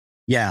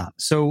 Yeah.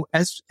 So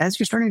as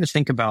you're starting to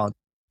think about,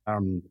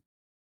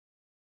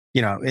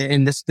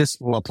 and this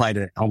will apply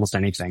to almost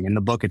anything. In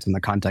the book, it's in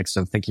the context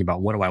of thinking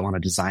about what do I want to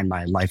design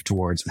my life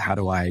towards and how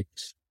do I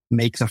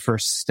make the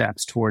first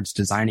steps towards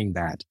designing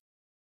that.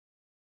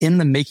 In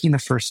the making the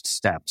first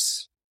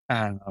steps,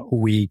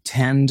 we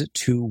tend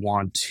to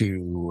want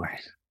to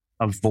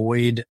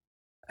avoid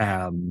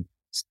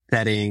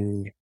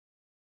setting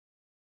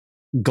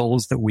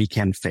goals that we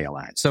can fail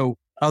at. So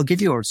I'll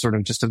give you a sort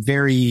of just a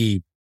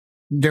very,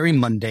 very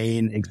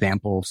mundane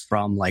example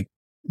from like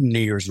New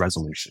Year's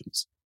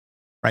resolutions,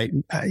 right?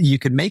 You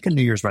could make a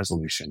New Year's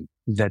resolution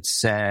that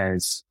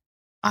says,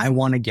 I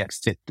want to get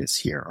fit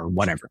this year or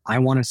whatever. I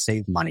want to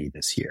save money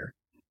this year.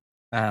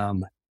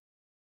 And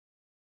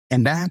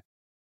that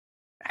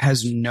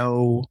has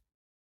no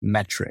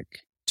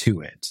metric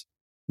to it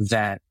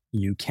that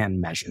you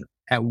can measure.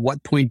 At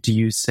what point do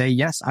you say,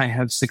 yes, I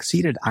have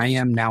succeeded. I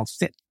am now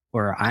fit,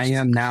 or I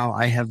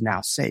have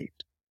now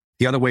saved.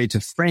 The other way to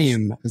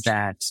frame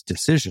that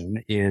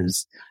decision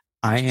is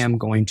I am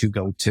going to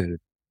go to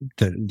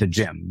the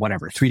gym,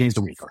 whatever, 3 days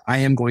a week, or I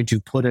am going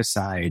to put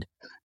aside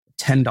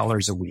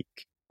 $10 a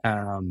week.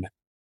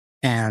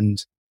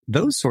 And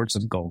those sorts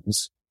of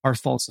goals are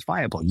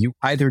falsifiable. You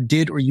either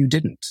did or you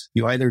didn't.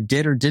 You either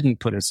did or didn't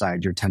put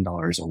aside your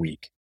 $10 a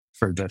week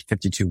for the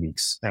 52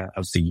 weeks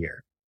of the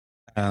year.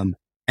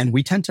 And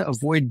we tend to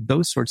avoid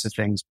those sorts of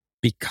things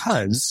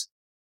because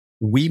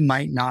we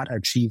might not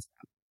achieve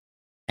them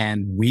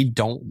and we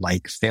don't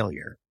like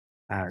failure.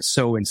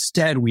 So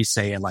instead we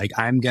say like,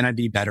 I'm going to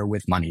be better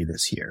with money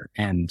this year.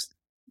 And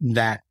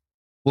that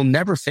we'll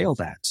never fail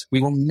that. We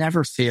will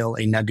never fail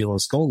a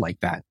nebulous goal like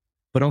that,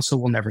 but also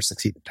we'll never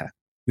succeed at that.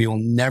 We will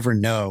never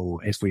know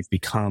if we've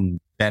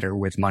become better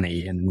with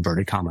money in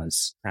inverted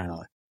commas.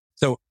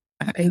 So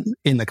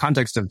in the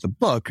context of the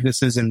book,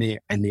 this is in the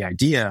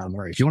idea of,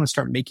 or if you want to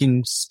start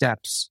making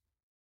steps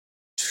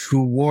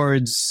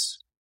towards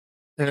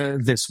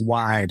this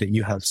why that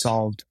you have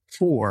solved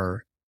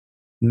for,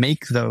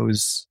 make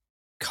those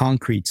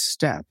concrete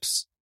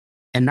steps.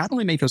 And not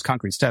only make those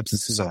concrete steps,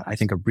 this is I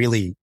think a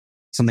really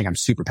something I'm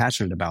super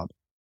passionate about.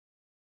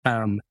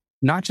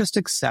 Not just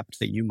accept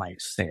that you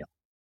might fail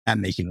at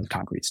making those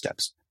concrete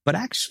steps, but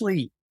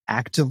actually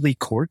actively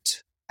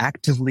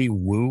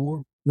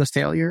woo the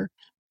failure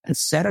and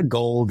set a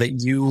goal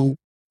that you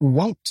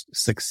won't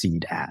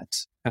succeed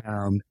at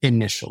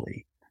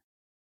initially.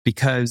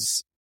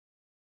 Because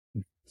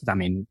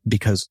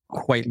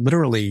quite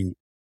literally,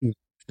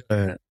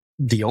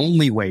 the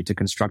only way to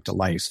construct a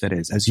life that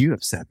is, as you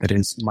have said, that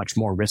is much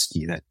more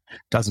risky, that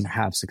doesn't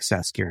have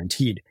success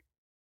guaranteed,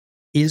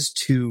 is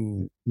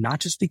to not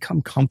just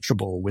become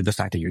comfortable with the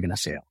fact that you're going to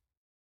fail,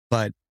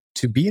 but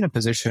to be in a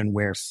position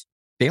where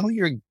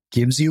failure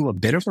gives you a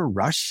bit of a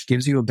rush,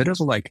 gives you a bit of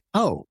a like,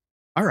 oh,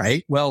 all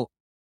right, well,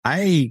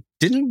 I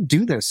didn't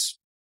do this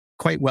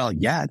quite well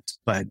yet,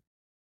 but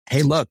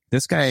hey, look,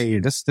 this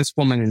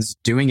woman is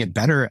doing it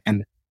better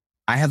and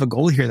I have a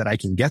goal here that I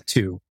can get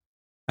to.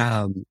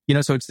 So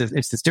it's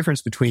this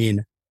difference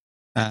between,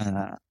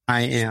 I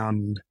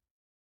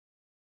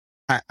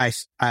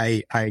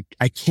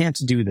can't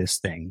do this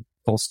thing,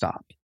 full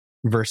stop,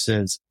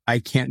 versus I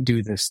can't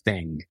do this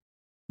thing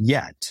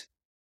yet.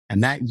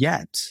 And that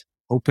yet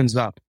opens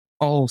up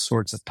all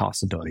sorts of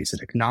possibilities.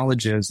 It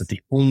acknowledges that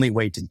the only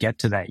way to get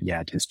to that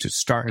yet is to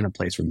start in a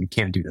place where you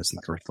can't do this in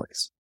the first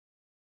place.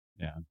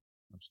 Yeah.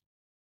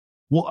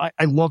 Well,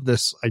 I love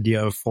this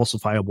idea of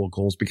falsifiable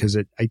goals because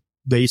it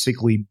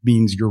basically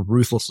means you're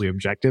ruthlessly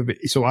objective.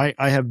 So I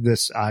have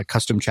this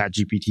custom chat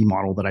GPT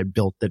model that I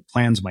built that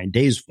plans my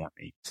days for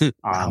me.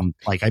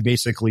 Like I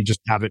basically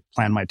just have it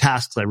plan my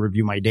tasks. I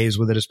review my days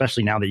with it,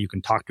 especially now that you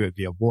can talk to it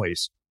via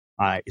voice.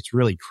 It's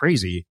really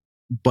crazy.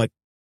 But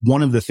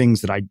one of the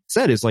things that I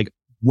said is like,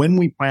 when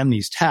we plan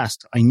these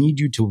tasks, I need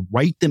you to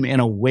write them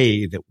in a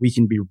way that we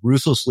can be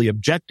ruthlessly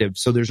objective.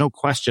 So there's no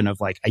question of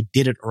like, I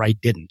did it or I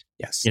didn't.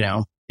 Yes.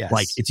 Yes.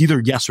 Like it's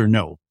either yes or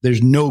no.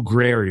 There's no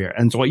gray area.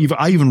 And so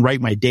I even write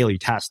my daily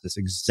tasks this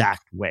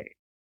exact way.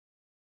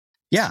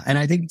 Yeah. And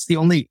I think it's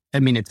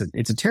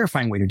it's a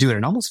terrifying way to do it.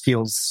 It almost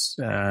feels,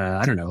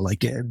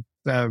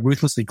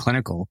 ruthlessly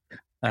clinical,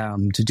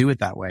 to do it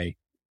that way.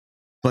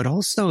 But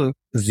also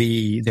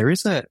there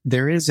is a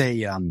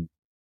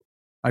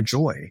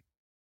joy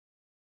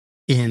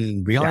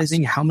in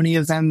realizing how many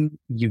of them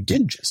you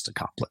did just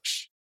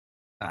accomplish.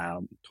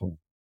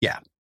 Yeah.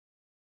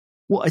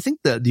 Well, I think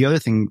the other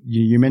thing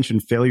you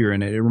mentioned failure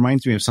in it, it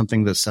reminds me of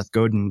something that Seth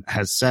Godin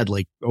has said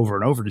like over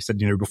and over. He said,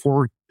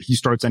 before he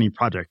starts any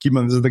project, keep in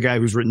mind, this is the guy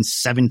who's written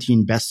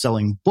 17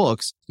 best-selling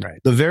books. Right.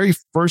 The very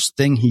first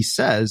thing he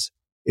says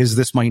is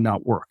this might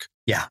not work.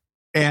 Yeah.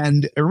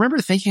 And I remember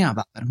thinking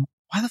about that.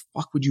 Why the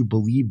fuck would you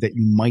believe that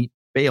you might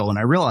fail? And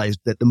I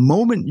realized that the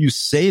moment you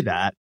say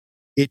that,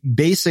 it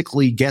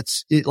basically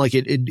gets it like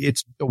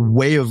it's a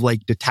way of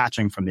like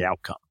detaching from the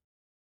outcome.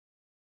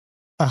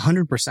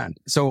 100%.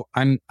 So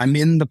I'm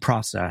in the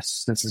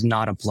process. This is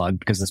not a plug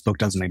because this book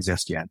doesn't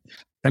exist yet.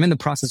 I'm in the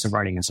process of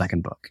writing a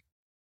second book,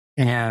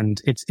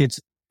 and it's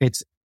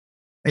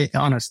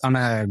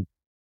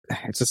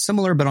a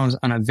similar but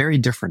on a very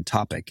different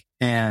topic.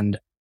 And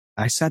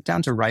I sat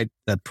down to write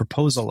the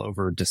proposal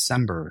over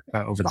December,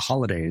 over the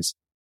holidays.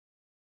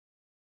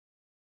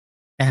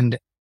 And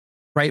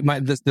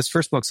this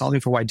first book,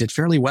 Solving for Why, did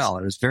fairly well.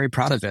 I was very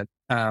proud of it.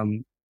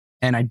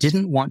 And I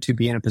didn't want to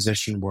be in a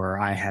position where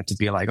I had to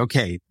be like,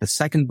 okay, the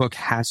second book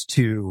has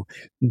to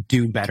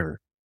do better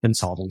than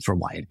Solving for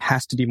Why. It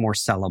has to be more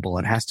sellable.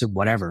 It has to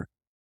whatever.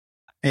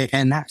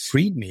 And that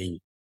freed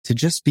me to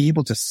just be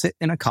able to sit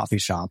in a coffee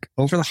shop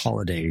over the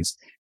holidays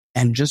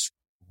and just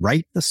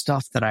write the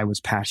stuff that I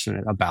was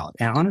passionate about.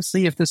 And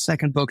honestly, if the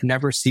second book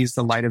never sees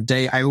the light of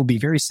day, I will be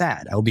very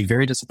sad. I will be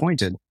very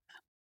disappointed.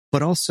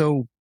 But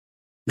also,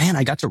 man,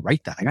 I got to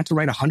write that. I got to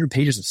write 100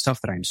 pages of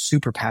stuff that I'm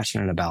super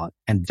passionate about.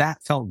 And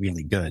that felt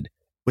really good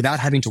without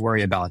having to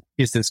worry about,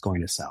 is this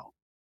going to sell?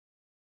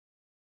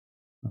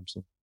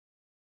 Absolutely.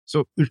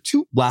 So there are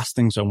two last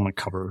things I want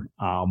to cover.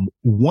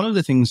 One of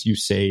the things you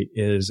say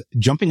is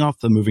jumping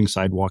off the moving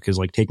sidewalk is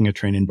like taking a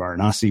train in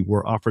Varanasi.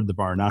 We're offered the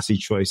Varanasi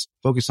choice,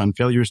 focus on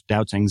failures,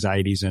 doubts,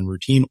 anxieties, and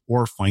routine,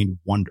 or find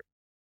wonder.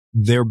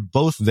 They're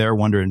both there,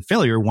 wonder and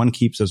failure. One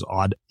keeps us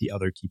awed. The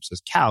other keeps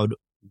us cowed.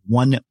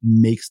 One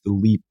makes the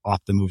leap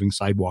off the moving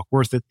sidewalk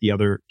worth it. The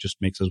other just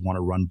makes us want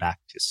to run back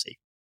to safety.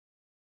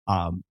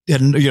 And,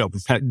 you know,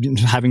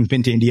 having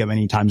been to India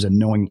many times and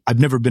knowing, I've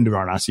never been to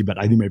Varanasi, but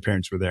I think my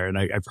parents were there and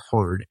I've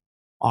heard.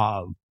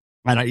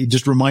 It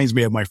just reminds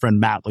me of my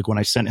friend Matt. Like when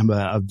I sent him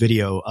a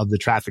video of the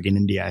traffic in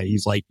India,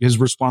 he's like, his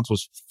response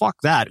was, fuck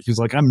that. He's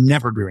like, I'm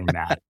never doing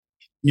that.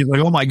 He's like,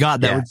 oh my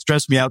God, that would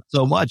stress me out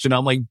so much. And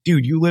I'm like,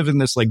 dude, you live in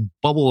this like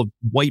bubble of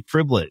white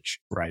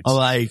privilege. Right.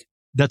 Like,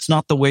 that's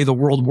not the way the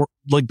world works.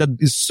 Like that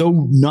is so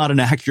not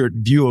an accurate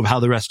view of how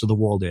the rest of the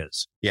world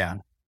is. Yeah.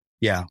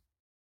 Yeah.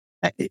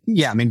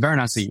 Yeah. I mean,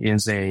 Varanasi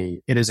is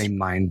a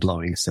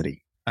mind-blowing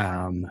city.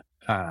 I've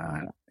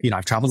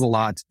traveled a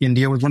lot.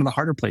 India was one of the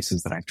harder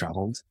places that I've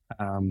traveled,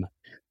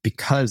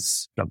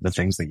 because of the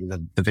things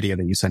that the video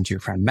that you sent to your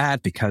friend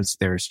Matt, because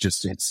there's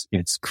just,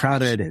 it's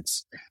crowded,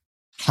 it's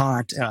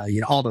hot,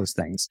 all those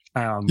things.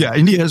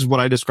 India is what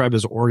I describe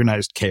as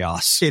organized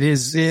chaos. It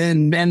is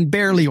and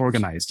barely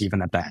organized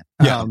even at that.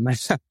 Yeah.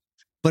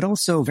 But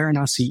also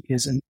Varanasi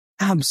is an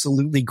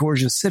absolutely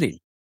gorgeous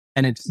city.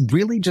 And it's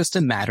really just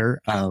a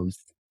matter of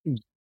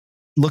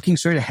looking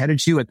straight ahead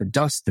at you at the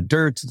dust, the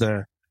dirt,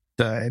 the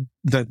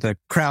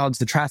crowds,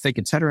 the traffic,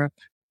 etc.,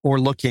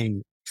 or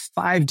looking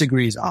 5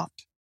 degrees up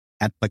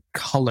at the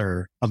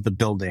color of the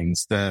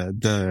buildings,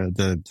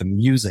 the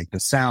music, the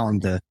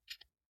sound,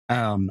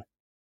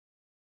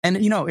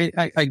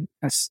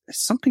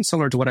 something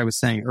similar to what I was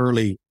saying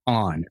early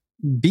on.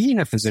 Being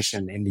a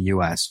physician in the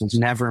US was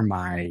never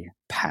my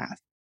path.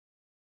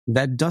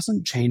 That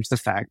doesn't change the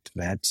fact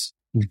that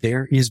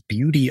there is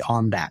beauty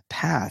on that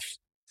path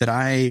that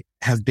I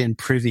have been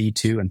privy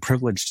to and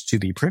privileged to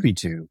be privy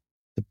to.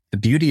 The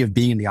beauty of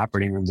being in the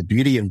operating room, the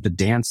beauty of the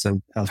dance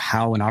of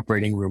how an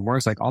operating room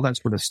works, like all that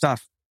sort of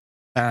stuff.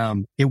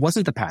 It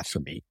wasn't the path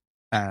for me.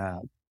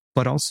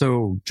 But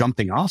also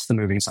jumping off the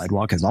moving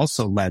sidewalk has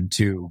also led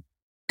to,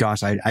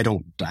 gosh, I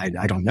don't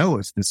know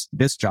if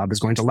this job is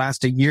going to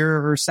last a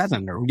year or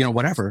 7 or,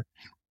 whatever.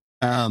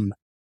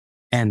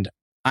 And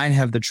I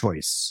have the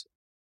choice,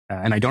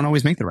 and I don't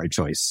always make the right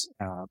choice,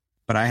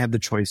 but I have the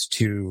choice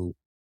to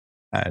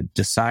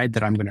decide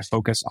that I'm going to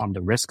focus on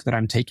the risk that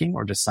I'm taking,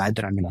 or decide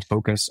that I'm going to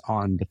focus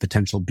on the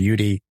potential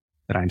beauty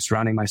that I'm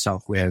surrounding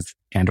myself with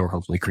and or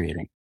hopefully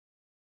creating.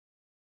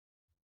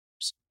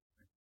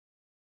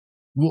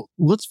 Well,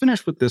 let's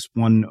finish with this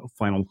one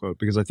final quote,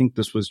 because I think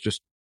this was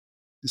just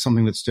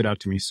something that stood out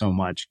to me so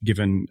much,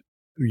 given,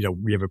 we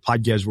have a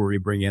podcast where we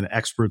bring in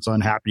experts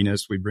on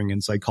happiness. We bring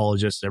in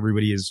psychologists.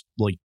 Everybody is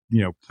like,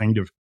 kind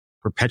of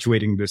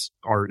perpetuating this.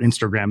 Our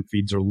Instagram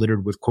feeds are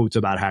littered with quotes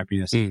about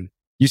happiness.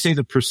 You say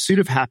the pursuit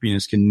of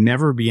happiness can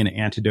never be an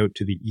antidote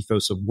to the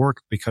ethos of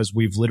work, because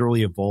we've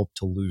literally evolved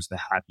to lose the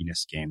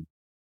happiness game.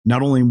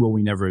 Not only will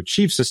we never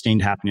achieve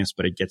sustained happiness,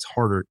 but it gets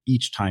harder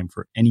each time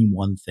for any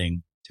one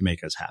thing to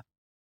make us happy.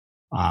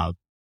 I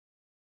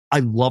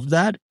love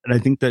that. And I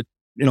think that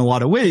in a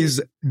lot of ways,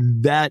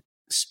 that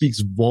speaks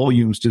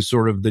volumes to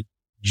sort of the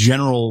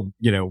general,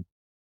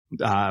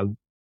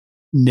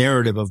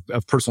 narrative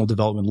of personal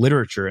development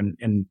literature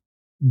and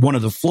one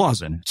of the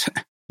flaws in it.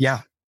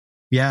 Yeah.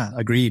 Yeah.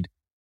 Agreed.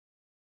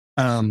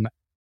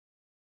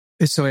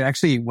 So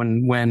actually,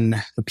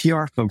 when the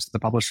PR folks at the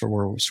publisher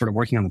were sort of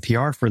working on the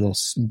PR for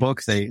this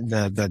book,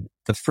 the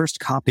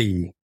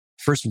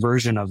first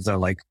version of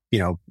the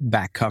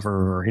back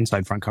cover or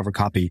inside front cover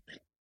copy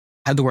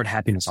had the word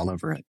happiness all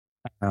over it.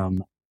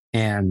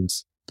 And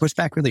pushed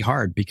back really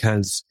hard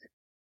because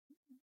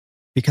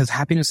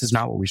happiness is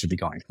not what we should be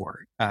going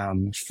for.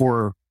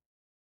 For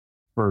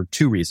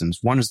 2 reasons.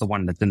 One is the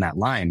one that's in that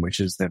line, which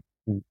is that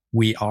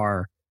we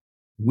are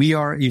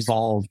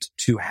evolved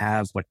to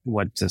have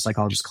what the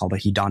psychologists call the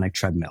hedonic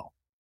treadmill.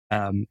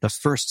 The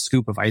first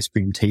scoop of ice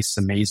cream tastes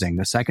amazing.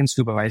 The second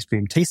scoop of ice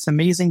cream tastes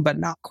amazing, but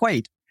not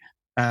quite.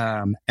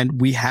 And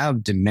we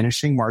have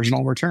diminishing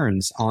marginal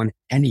returns on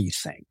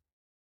anything.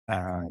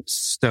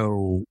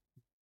 So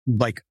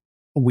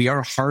we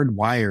are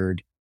hardwired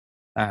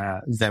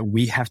that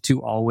we have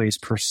to always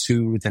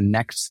pursue the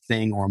next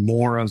thing or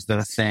more of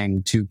the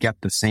thing to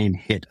get the same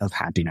hit of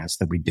happiness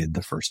that we did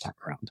the first time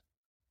around.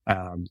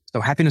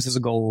 So happiness as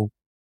a goal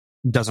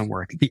doesn't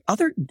work. The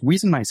other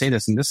reason I say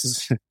this, and this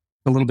is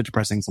a little bit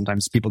depressing,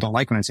 sometimes people don't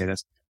like when I say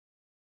this,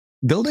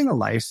 building a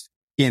life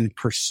in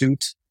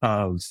pursuit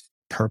of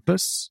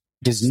purpose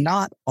does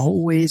not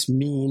always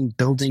mean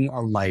building a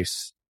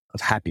life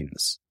of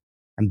happiness.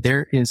 And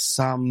there is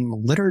some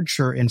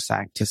literature, in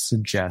fact, to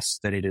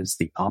suggest that it is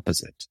the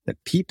opposite,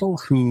 that people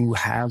who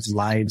have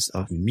lives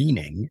of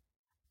meaning,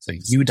 so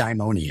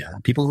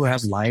eudaimonia, people who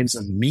have lives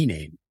of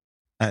meaning,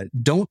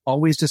 don't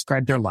always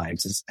describe their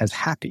lives as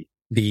happy.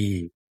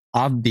 The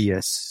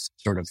obvious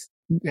sort of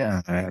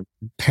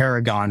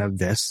paragon of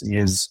this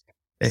is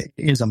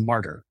a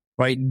martyr,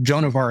 right?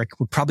 Joan of Arc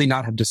would probably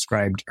not have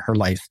described her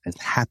life as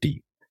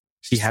happy.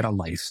 She had a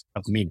life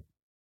of meaning.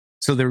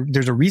 So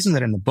there's a reason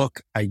that in the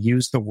book I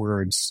use the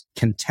words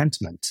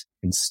contentment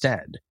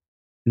instead.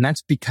 And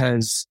that's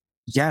because,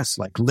 yes,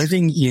 like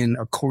living in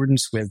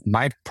accordance with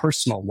my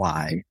personal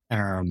why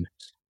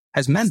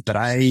has meant that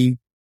I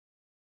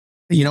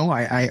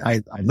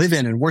live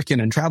in and work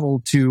in and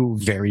travel to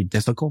very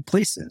difficult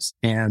places,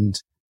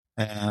 and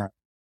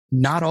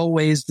not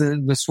always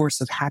the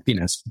source of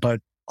happiness, but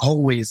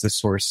always the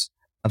source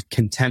of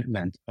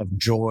contentment, of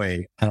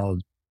joy, of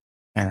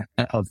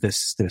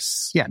this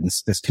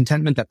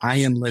contentment that I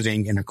am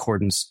living in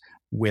accordance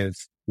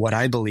with what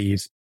I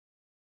believe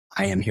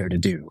I am here to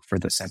do for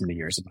the 70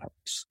 years of my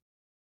life.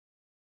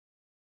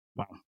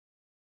 Wow.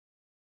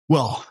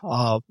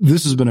 Well,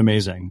 this has been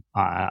amazing.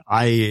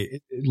 I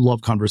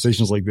love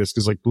conversations like this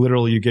because, like,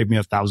 literally you gave me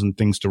 1,000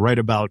 things to write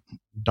about,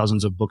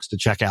 dozens of books to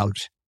check out.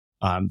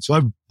 So I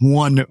have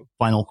one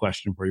final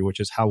question for you,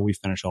 which is how we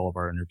finish all of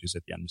our interviews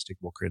at the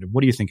Unmistakable Creative.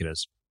 What do you think it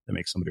is that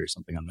makes somebody or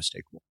something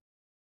unmistakable?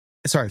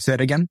 Sorry, say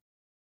it again.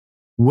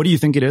 What do you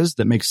think it is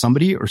that makes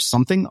somebody or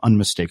something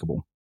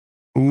unmistakable?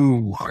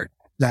 Ooh,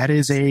 that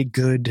is a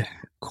good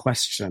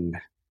question.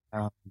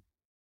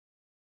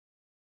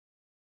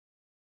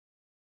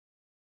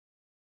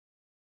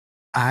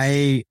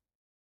 I'm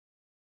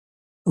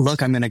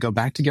going to go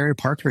back to Gary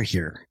Parker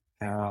here,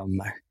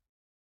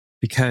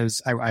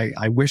 because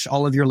I wish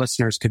all of your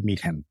listeners could meet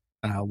him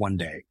one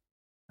day,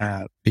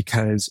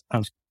 because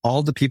of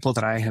all the people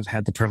that I have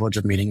had the privilege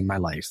of meeting in my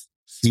life.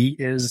 He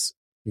is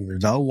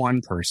the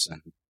one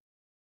person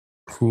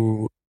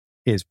who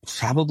is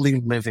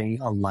probably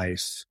living a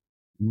life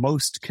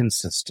most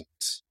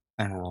consistent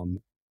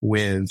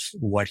with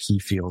what he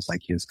feels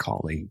like his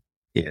calling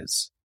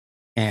is.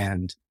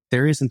 And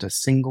there isn't a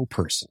single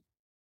person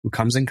who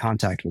comes in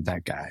contact with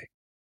that guy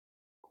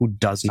who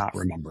does not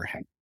remember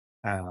him.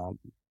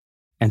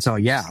 And so,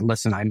 yeah,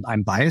 listen,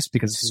 I'm biased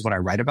because this is what I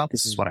write about.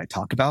 This is what I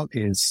talk about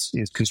is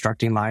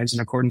constructing lives in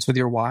accordance with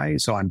your why.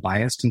 So I'm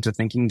biased into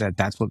thinking that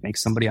that's what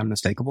makes somebody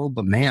unmistakable.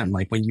 But man,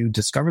 like when you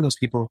discover those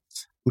people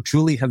who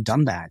truly have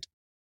done that,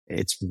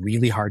 it's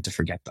really hard to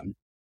forget them.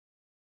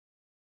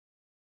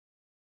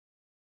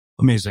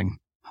 Amazing.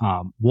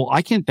 Well,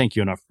 I can't thank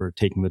you enough for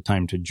taking the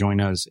time to join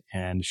us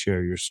and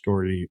share your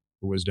story,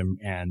 wisdom,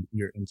 and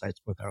your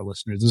insights with our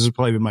listeners. This has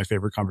probably been my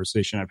favorite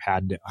conversation I've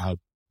had.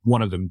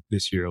 One of them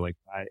this year. Like,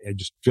 I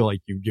just feel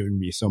like you've given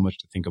me so much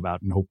to think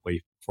about, and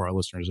hopefully for our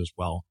listeners as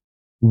well.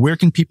 Where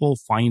can people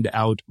find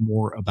out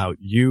more about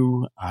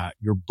you,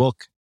 your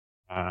book,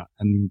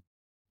 and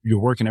your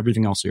work and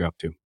everything else you're up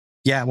to?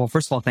 Yeah. Well,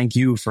 first of all, thank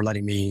you for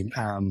letting me,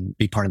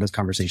 be part of this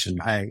conversation.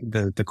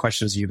 The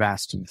questions you've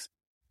asked have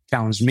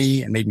challenged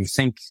me and made me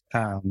think.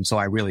 So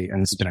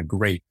and this has been a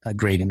great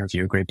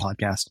interview, a great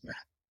podcast.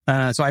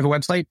 So I have a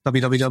website,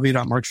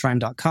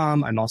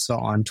 www.markshrime.com. I'm also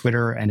on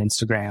Twitter and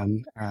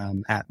Instagram,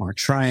 at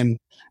markshrime.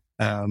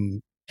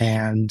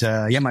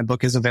 My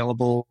book is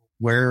available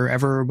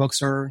wherever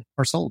books are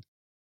sold.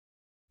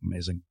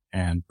 Amazing.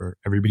 And for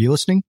everybody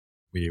listening,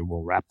 we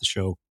will wrap the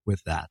show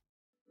with that.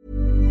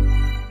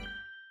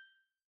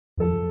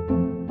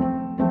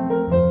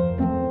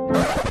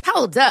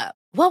 Hold up.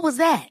 What was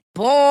that?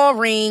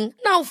 Boring.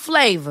 No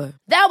flavor.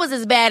 That was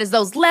as bad as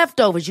those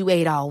leftovers you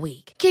ate all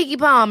week. Keke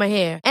Palmer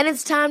here. And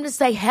it's time to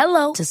say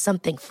hello to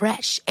something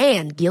fresh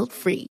and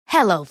guilt-free.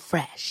 Hello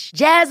Fresh.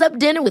 Jazz up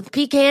dinner with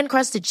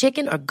pecan-crusted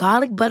chicken or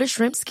garlic butter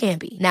shrimp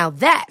scampi. Now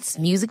that's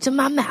music to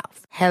my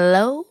mouth.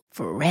 Hello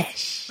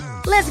Fresh.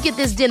 Let's get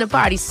this dinner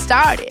party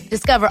started.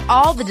 Discover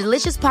all the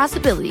delicious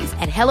possibilities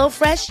at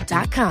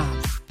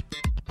HelloFresh.com.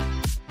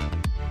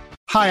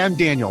 Hi, I'm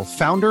Daniel,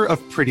 founder of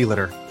Pretty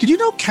Litter. Did you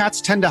know cats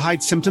tend to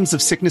hide symptoms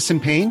of sickness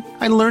and pain?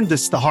 I learned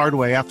this the hard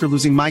way after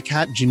losing my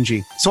cat,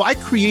 Gingy. So I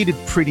created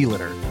Pretty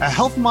Litter, a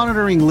health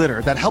monitoring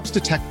litter that helps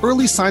detect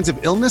early signs of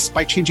illness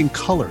by changing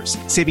colors,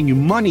 saving you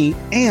money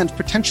and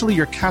potentially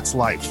your cat's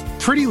life.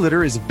 Pretty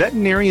Litter is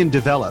veterinarian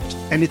developed,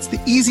 and it's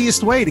the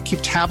easiest way to keep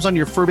tabs on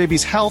your fur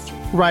baby's health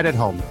right at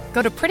home.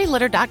 Go to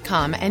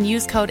prettylitter.com and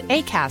use code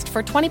ACAST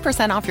for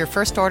 20% off your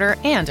first order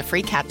and a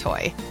free cat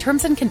toy.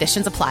 Terms and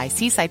conditions apply.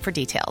 See site for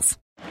details.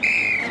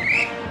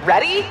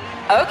 Ready?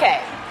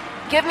 Okay.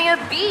 Give me a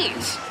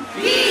beach.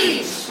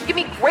 Beach. Give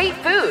me great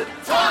food.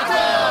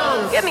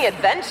 Tacos. Give me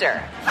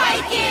adventure.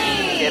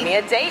 Hiking. Give me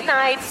a date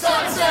night.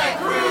 Sunset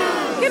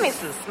cruise. Give me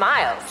some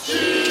smiles.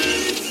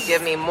 Cheese.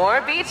 Give me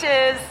more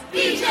beaches.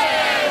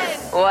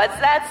 Beaches. What's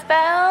that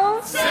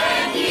spell?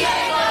 San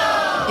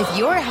Diego. If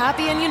you're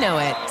happy and you know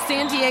it,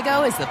 San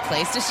Diego is the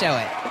place to show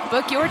it.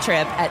 Book your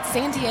trip at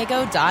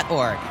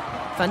sandiego.org.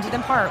 Funded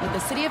in part with the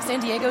City of San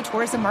Diego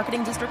Tourism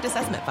Marketing District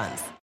Assessment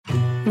Funds.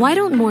 Why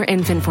don't more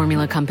infant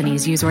formula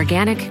companies use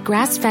organic,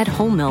 grass-fed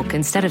whole milk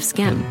instead of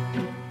skim?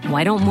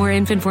 Why don't more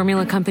infant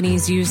formula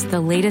companies use the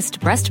latest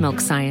breast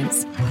milk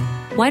science?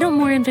 Why don't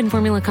more infant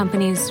formula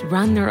companies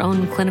run their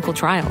own clinical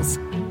trials?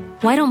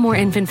 Why don't more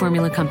infant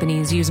formula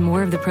companies use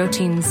more of the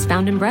proteins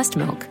found in breast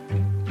milk?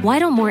 Why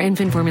don't more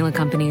infant formula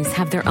companies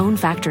have their own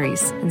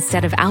factories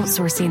instead of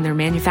outsourcing their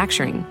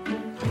manufacturing?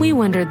 We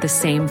wondered the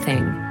same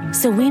thing.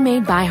 So we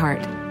made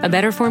ByHeart, a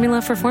better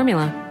formula for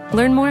formula.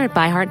 Learn more at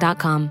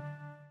byheart.com.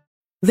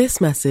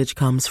 This message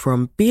comes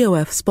from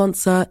BOF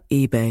sponsor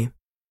eBay.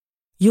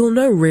 You'll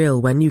know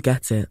real when you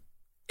get it.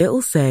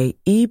 It'll say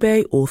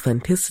eBay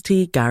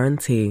Authenticity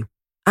Guarantee.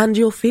 And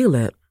you'll feel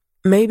it.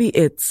 Maybe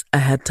it's a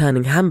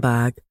head-turning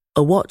handbag,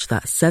 a watch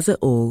that says it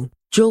all,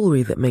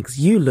 jewelry that makes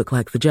you look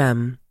like the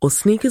gem, or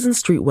sneakers and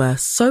streetwear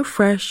so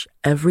fresh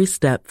every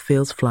step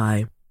feels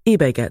fly.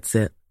 eBay gets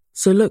it.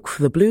 So look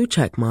for the blue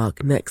check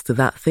mark next to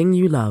that thing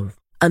you love.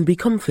 And be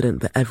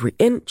confident that every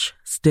inch,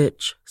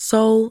 stitch,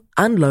 sole,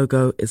 and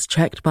logo is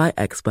checked by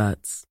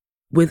experts.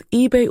 With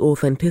eBay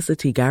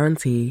Authenticity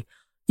Guarantee,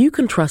 you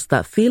can trust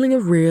that feeling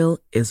of real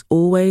is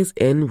always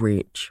in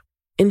reach.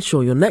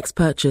 Ensure your next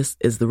purchase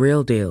is the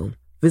real deal.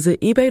 Visit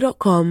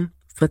eBay.com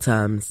for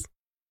terms.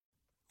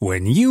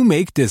 When you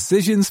make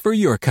decisions for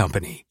your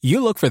company,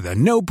 you look for the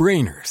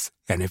no-brainers.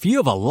 And if you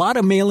have a lot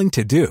of mailing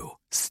to do,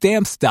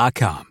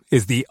 Stamps.com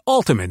is the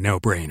ultimate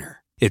no-brainer.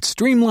 It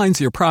streamlines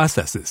your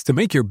processes to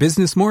make your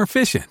business more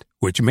efficient,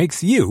 which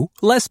makes you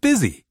less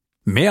busy.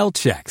 Mail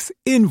checks,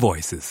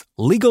 invoices,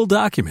 legal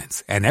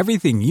documents, and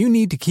everything you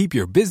need to keep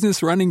your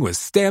business running with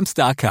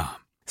Stamps.com.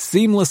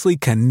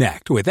 Seamlessly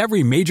connect with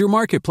every major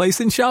marketplace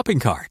and shopping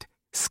cart.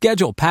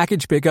 Schedule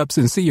package pickups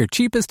and see your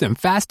cheapest and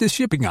fastest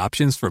shipping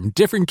options from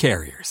different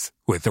carriers,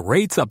 with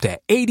rates up to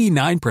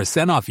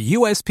 89% off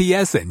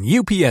USPS and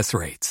UPS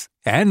rates.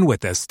 And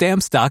with the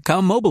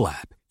Stamps.com mobile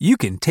app, you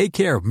can take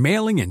care of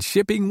mailing and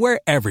shipping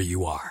wherever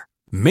you are.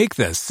 Make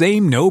the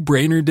same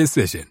no-brainer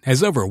decision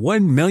as over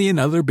 1 million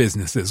other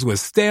businesses with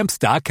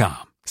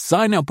Stamps.com.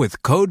 Sign up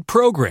with code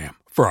PROGRAM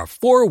for a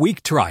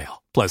 4-week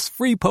trial, plus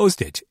free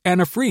postage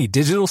and a free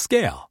digital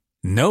scale.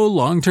 No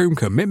long-term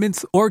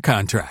commitments or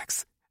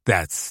contracts.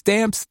 That's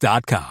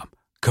Stamps.com.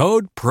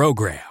 Code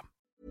PROGRAM.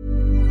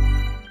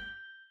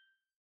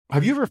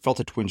 Have you ever felt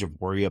a twinge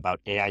of worry about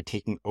AI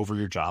taking over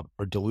your job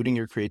or diluting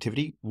your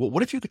creativity? Well,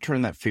 what if you could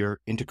turn that fear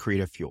into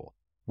creative fuel?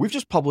 We've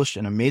just published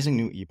an amazing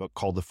new ebook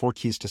called The 4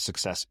 Keys to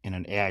Success in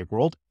an AI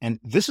World,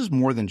 and this is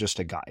more than just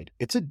a guide.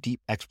 It's a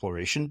deep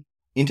exploration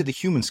into the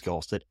human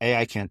skills that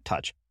AI can't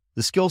touch,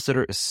 the skills that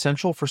are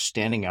essential for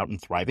standing out and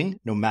thriving,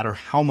 no matter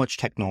how much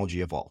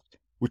technology evolves.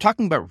 We're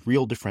talking about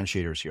real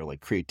differentiators here,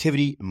 like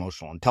creativity,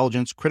 emotional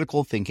intelligence,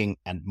 critical thinking,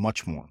 and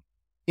much more.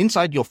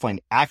 Inside, you'll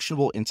find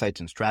actionable insights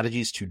and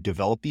strategies to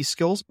develop these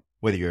skills,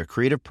 whether you're a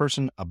creative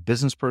person, a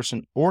business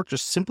person, or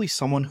just simply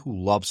someone who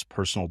loves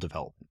personal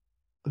development.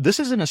 This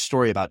isn't a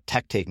story about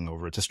tech taking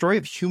over. It's a story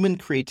of human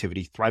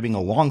creativity thriving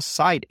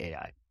alongside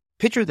AI.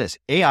 Picture this,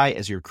 AI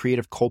as your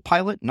creative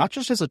co-pilot, not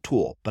just as a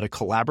tool, but a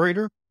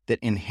collaborator that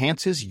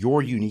enhances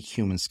your unique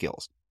human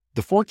skills.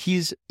 The 4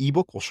 Keys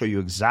ebook will show you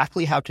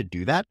exactly how to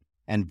do that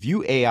and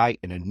view AI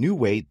in a new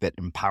way that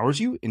empowers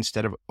you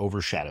instead of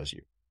overshadows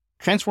you.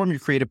 Transform your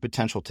creative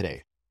potential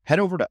today. Head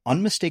over to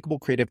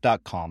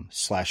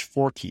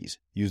unmistakablecreative.com/4keys.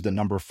 Use the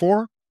number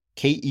 4,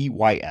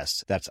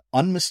 KEYS. That's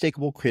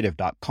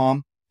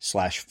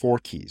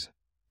unmistakablecreative.com/4keys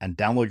and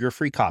download your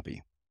free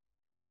copy.